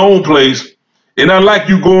payday loan place, it's not like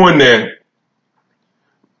you go in there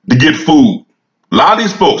to get food. A lot of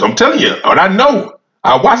these folks, I'm telling you, and I know,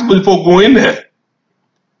 I watch these folks go in there.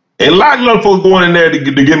 And a lot of folks going in there to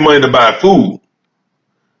get money to buy food.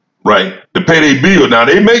 Right? To pay their bill. Now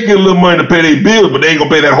they may get a little money to pay their bills, but they ain't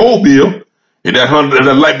gonna pay that whole bill. If that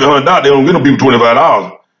light bill $100, they don't get them people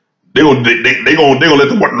 $25. They gonna let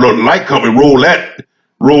the light company roll that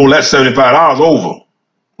 $75 over.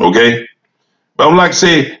 Okay? But I'm like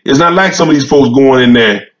saying, it's not like some of these folks going in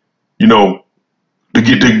there, to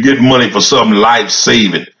get money for something life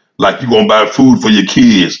saving. Like you gonna buy food for your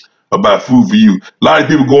kids or buy food for you. A lot of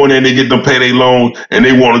people go in there and they get them payday loans and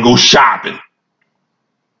they want to go shopping.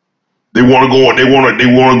 They want to go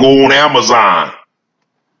on Amazon.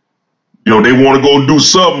 They want to go do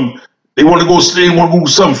something. They want to do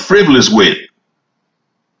something frivolous with.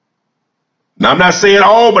 Now I'm not saying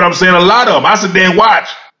all, but I'm saying a lot of them. I sit there and watch.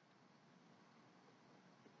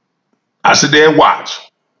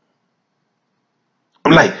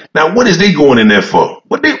 I'm like, now what is they going in there for?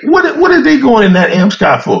 What is they going in that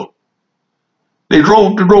Amscot for? They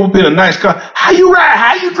drove up in a nice car. How you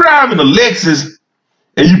driving a Lexus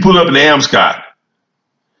and you pull up in the Amscot?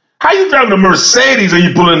 How you driving a Mercedes and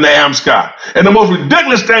you pull in the Amscot? And the most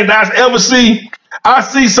ridiculous thing that I ever see, I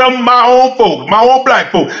see some of my own folks, my own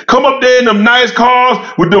black folks, come up there in them nice cars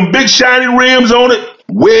with them big shiny rims on it,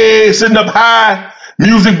 way sitting up high,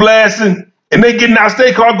 music blasting, and they getting out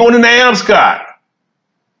state car going in the Amscot.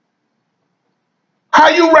 How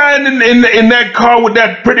you riding in that car with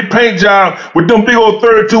that pretty paint job with them big old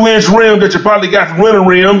 32-inch rims that you probably got from rental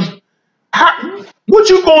rims? What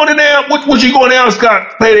you going in there? What you going down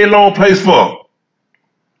Scott pay their loan place for?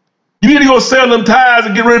 You need to go sell them tires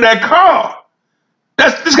and get rid of that car.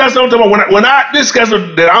 This guy's what I'm talking about. This guy's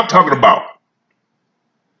that I'm talking about.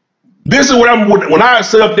 This is what when I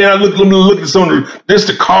sit up there, I look at some of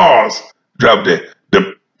the cars drop there,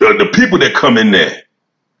 the people that come in there.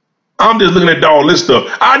 I'm just looking at all this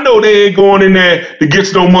stuff. I know they ain't going in there to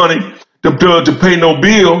get no money to pay no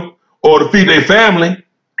bill or to feed their family.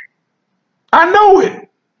 I know it.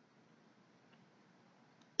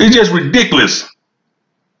 It's just ridiculous.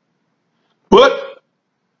 But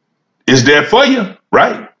it's there for you,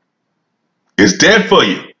 right? It's there for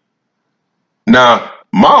you. Now,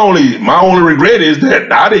 my only regret is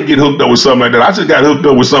that I didn't get hooked up with something like that. I just got hooked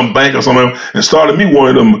up with some bank or something and started me one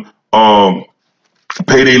of them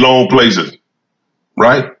payday loan places,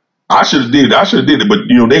 right? I should have did it, but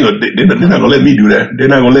they're not gonna let me do that. They're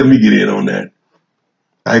not gonna let me get in on that.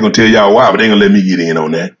 I ain't gonna tell y'all why, but they ain't gonna let me get in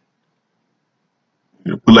on that.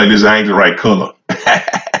 Put like this, I ain't the right color.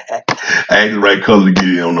 I ain't the right color to get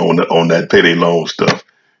in on that payday loan stuff.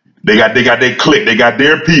 They got their clique, they got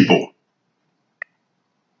their people.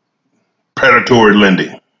 Predatory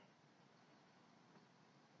lending.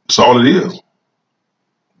 That's all it is.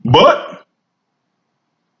 But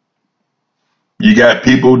you got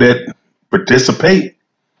people that participate,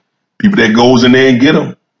 people that goes in there and get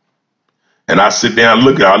them. And I sit down,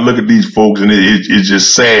 I look at these folks, and it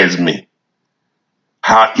just saddens me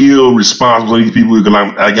how irresponsible these people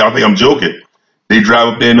are. Like y'all think I'm joking. They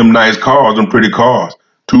drive up there in them nice cars, them pretty cars.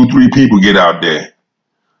 2-3 people get out there.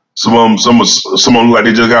 Some of them look like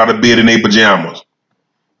they just got out of bed in their pajamas,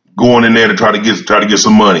 going in there to try to get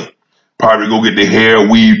some money. Probably go get their hair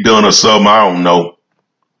weave done or something. I don't know,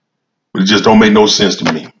 but it just don't make no sense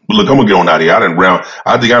to me. But look, I'm gonna get on out of here.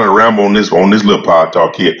 I think I done ramble on this little pod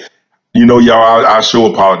talk here. You know, y'all, I sure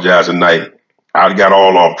apologize tonight. I got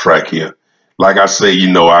all off track here. Like I say,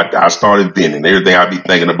 you know, I started venting. Everything I be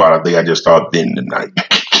thinking about, I think I just started venting tonight.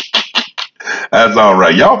 That's all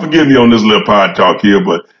right. Y'all forgive me on this little pod talk here,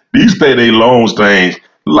 but these payday loans things,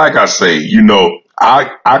 like I say, you know,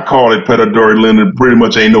 I call it predatory lending. Pretty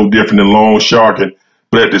much ain't no different than loan sharking.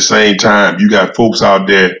 But at the same time, you got folks out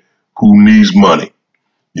there who needs money,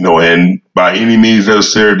 you know, and by any means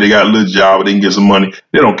necessary, if they got a little job, they can get some money.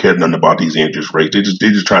 They don't care nothing about these interest rates.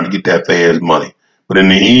 They're just trying to get that fast money. But in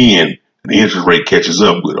the end, the interest rate catches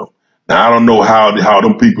up with them. Now, I don't know how they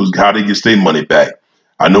get their money back.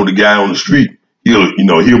 I know the guy on the street,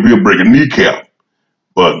 he'll break a kneecap,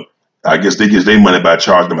 but I guess they get their money by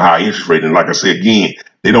charging them high interest rate. And like I say again,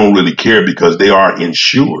 they don't really care because they are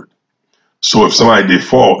insured. So if somebody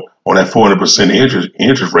default on that 400%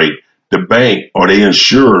 interest rate, the bank or the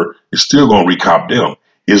insurer is still going to recop them.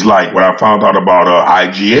 It's like what I found out about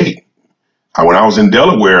IGA. When I was in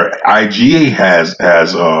Delaware, IGA has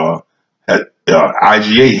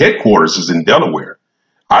IGA headquarters is in Delaware.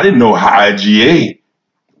 I didn't know how IGA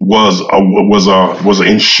was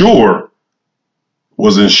insured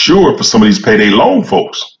for some of these payday loan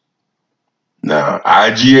folks. Now,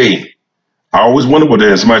 IGA, I always wondered what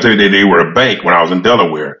that is. Somebody told me they were a bank when I was in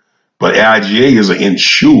Delaware, but IGA is an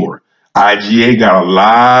insurer. IGA got a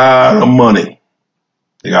lot of money.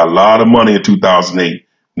 They got a lot of money in 2008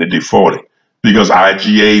 and they defaulted because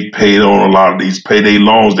IGA paid on a lot of these payday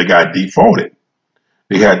loans that got defaulted.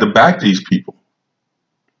 They had to back these people.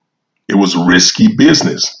 It was risky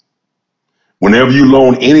business. Whenever you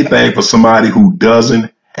loan anything for somebody who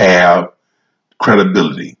doesn't have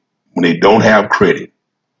credibility, when they don't have credit,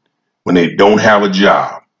 when they don't have a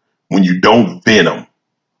job, when you don't vet them,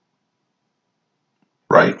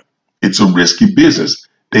 right? It's a risky business.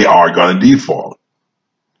 They are going to default.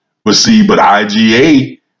 But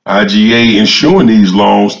IGA insuring these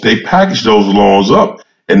loans, they package those loans up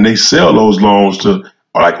and they sell those loans to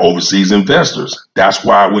like overseas investors. That's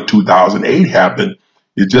why when 2008 happened,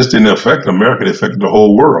 it just didn't affect America, it affected the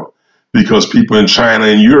whole world because people in China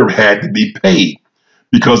and Europe had to be paid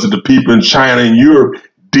because of the people in China and Europe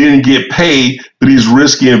didn't get paid for these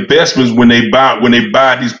risky investments when they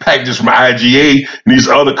buy these packages from IGA and these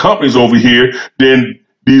other companies over here. Then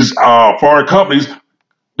these foreign companies,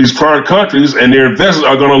 these foreign countries and their investors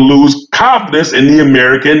are going to lose confidence in the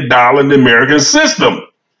American dollar and the American system.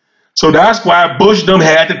 So that's why Bush them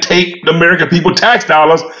had to take the American people tax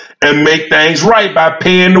dollars and make things right by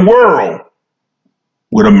paying the world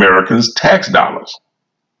with Americans' tax dollars.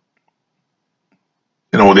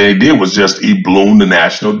 You know, what they did was just balloon the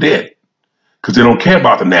national debt because they don't care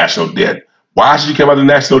about the national debt. Why should you care about the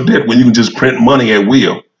national debt when you can just print money at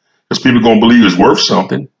will? Because people are going to believe it's worth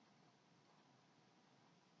something.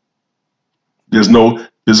 There's no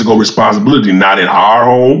physical responsibility, not in our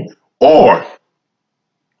home or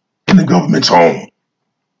in the government's home.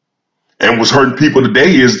 And what's hurting people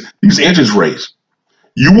today is these interest rates.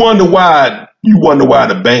 You wonder why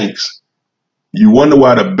the banks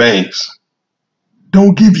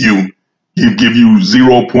don't give you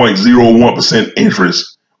 0.01%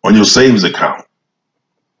 interest on your savings account.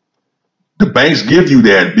 The banks give you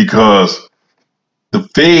that because the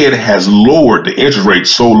Fed has lowered the interest rate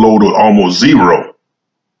so low to almost zero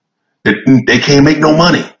that they can't make no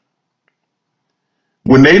money.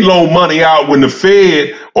 When they loan money out, when the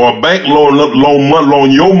Fed or a bank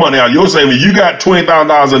loan your money out, your savings, you got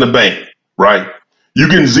 $20,000 in the bank, right? You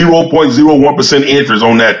getting 0.01% interest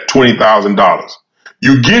on that $20,000.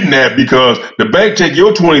 You getting that because the bank take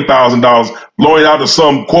your $20,000, loan it out to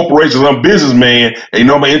some corporation, some businessman, and you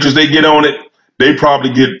know how much interest they get on it? They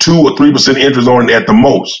probably get 2 or 3% interest on it at the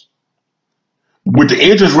most. With the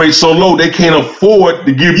interest rate so low, they can't afford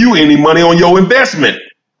to give you any money on your investment.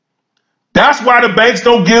 That's why the banks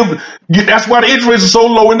don't that's why the interest rates are so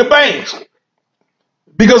low in the banks.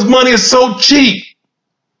 Because money is so cheap.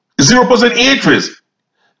 0% interest.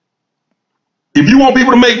 If you want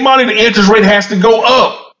people to make money, the interest rate has to go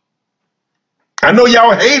up. I know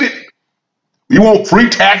y'all hate it. You want free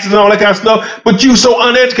taxes and all that kind of stuff, but you so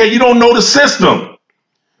uneducated, you don't know the system.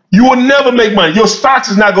 You will never make money. Your stocks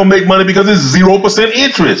is not going to make money because it's 0%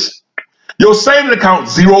 interest. Your savings account,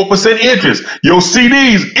 0% interest. Your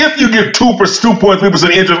CDs, if you get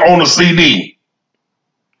 2.3% interest on a CD,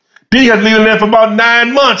 then you have to leave it there for about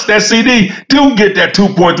 9 months, that CD, to get that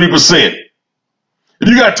 2.3%. If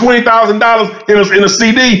you got $20,000 in a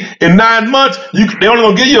CD in 9 months, they only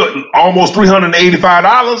going to give you almost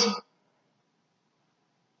 $385.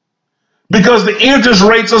 Because the interest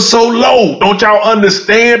rates are so low. Don't y'all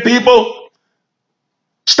understand, people?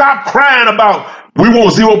 Stop crying about we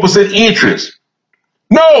want 0% interest.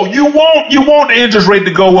 No, you want the interest rate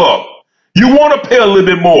to go up. You want to pay a little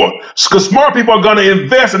bit more. Because smart people are going to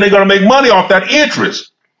invest and they're going to make money off that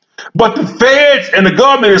interest. But the feds and the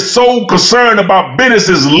government is so concerned about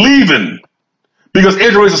businesses leaving because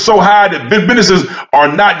interest rates are so high that businesses are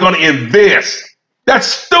not going to invest. That's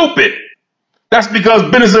stupid. That's because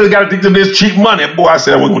businesses got to think that there's cheap money. Boy, I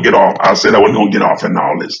said I wasn't going to get off. I said I wasn't going to get off in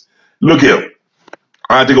all this. Look here.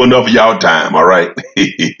 I took enough of y'all time, all right?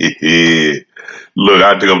 Look,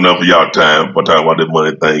 I took up enough of y'all time for talking about this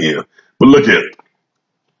money thing here. But look here.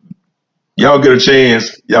 Y'all get a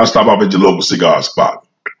chance, y'all stop off at your local cigar spot.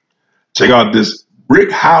 Check out this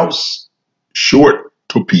Brick House short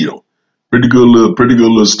torpedo. Pretty good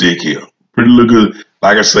little stick here. Pretty good.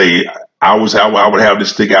 Like I say, I would have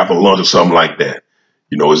this stick out for lunch or something like that.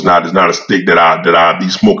 You know, it's not a stick that I be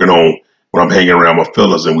smoking on when I'm hanging around my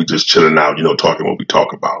fellas and we just chilling out, you know, talking what we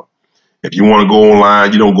talk about. If you want to go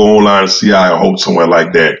online, go online and see I hold somewhere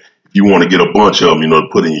like that. If you want to get a bunch of them, to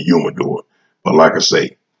put in your humidor. But like I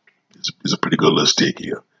say, it's a pretty good little stick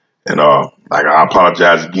here. And like I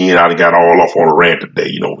apologize again, I got all off on a rant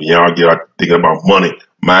today. When y'all get out thinking about money,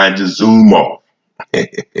 mine just zoom off.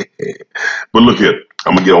 But look here,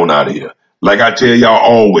 I'm gonna get on out of here. Like I tell y'all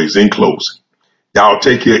always in closing, y'all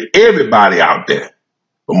take care of everybody out there.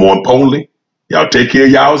 But more importantly, y'all take care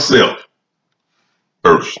of yourself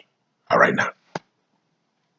first. All right now.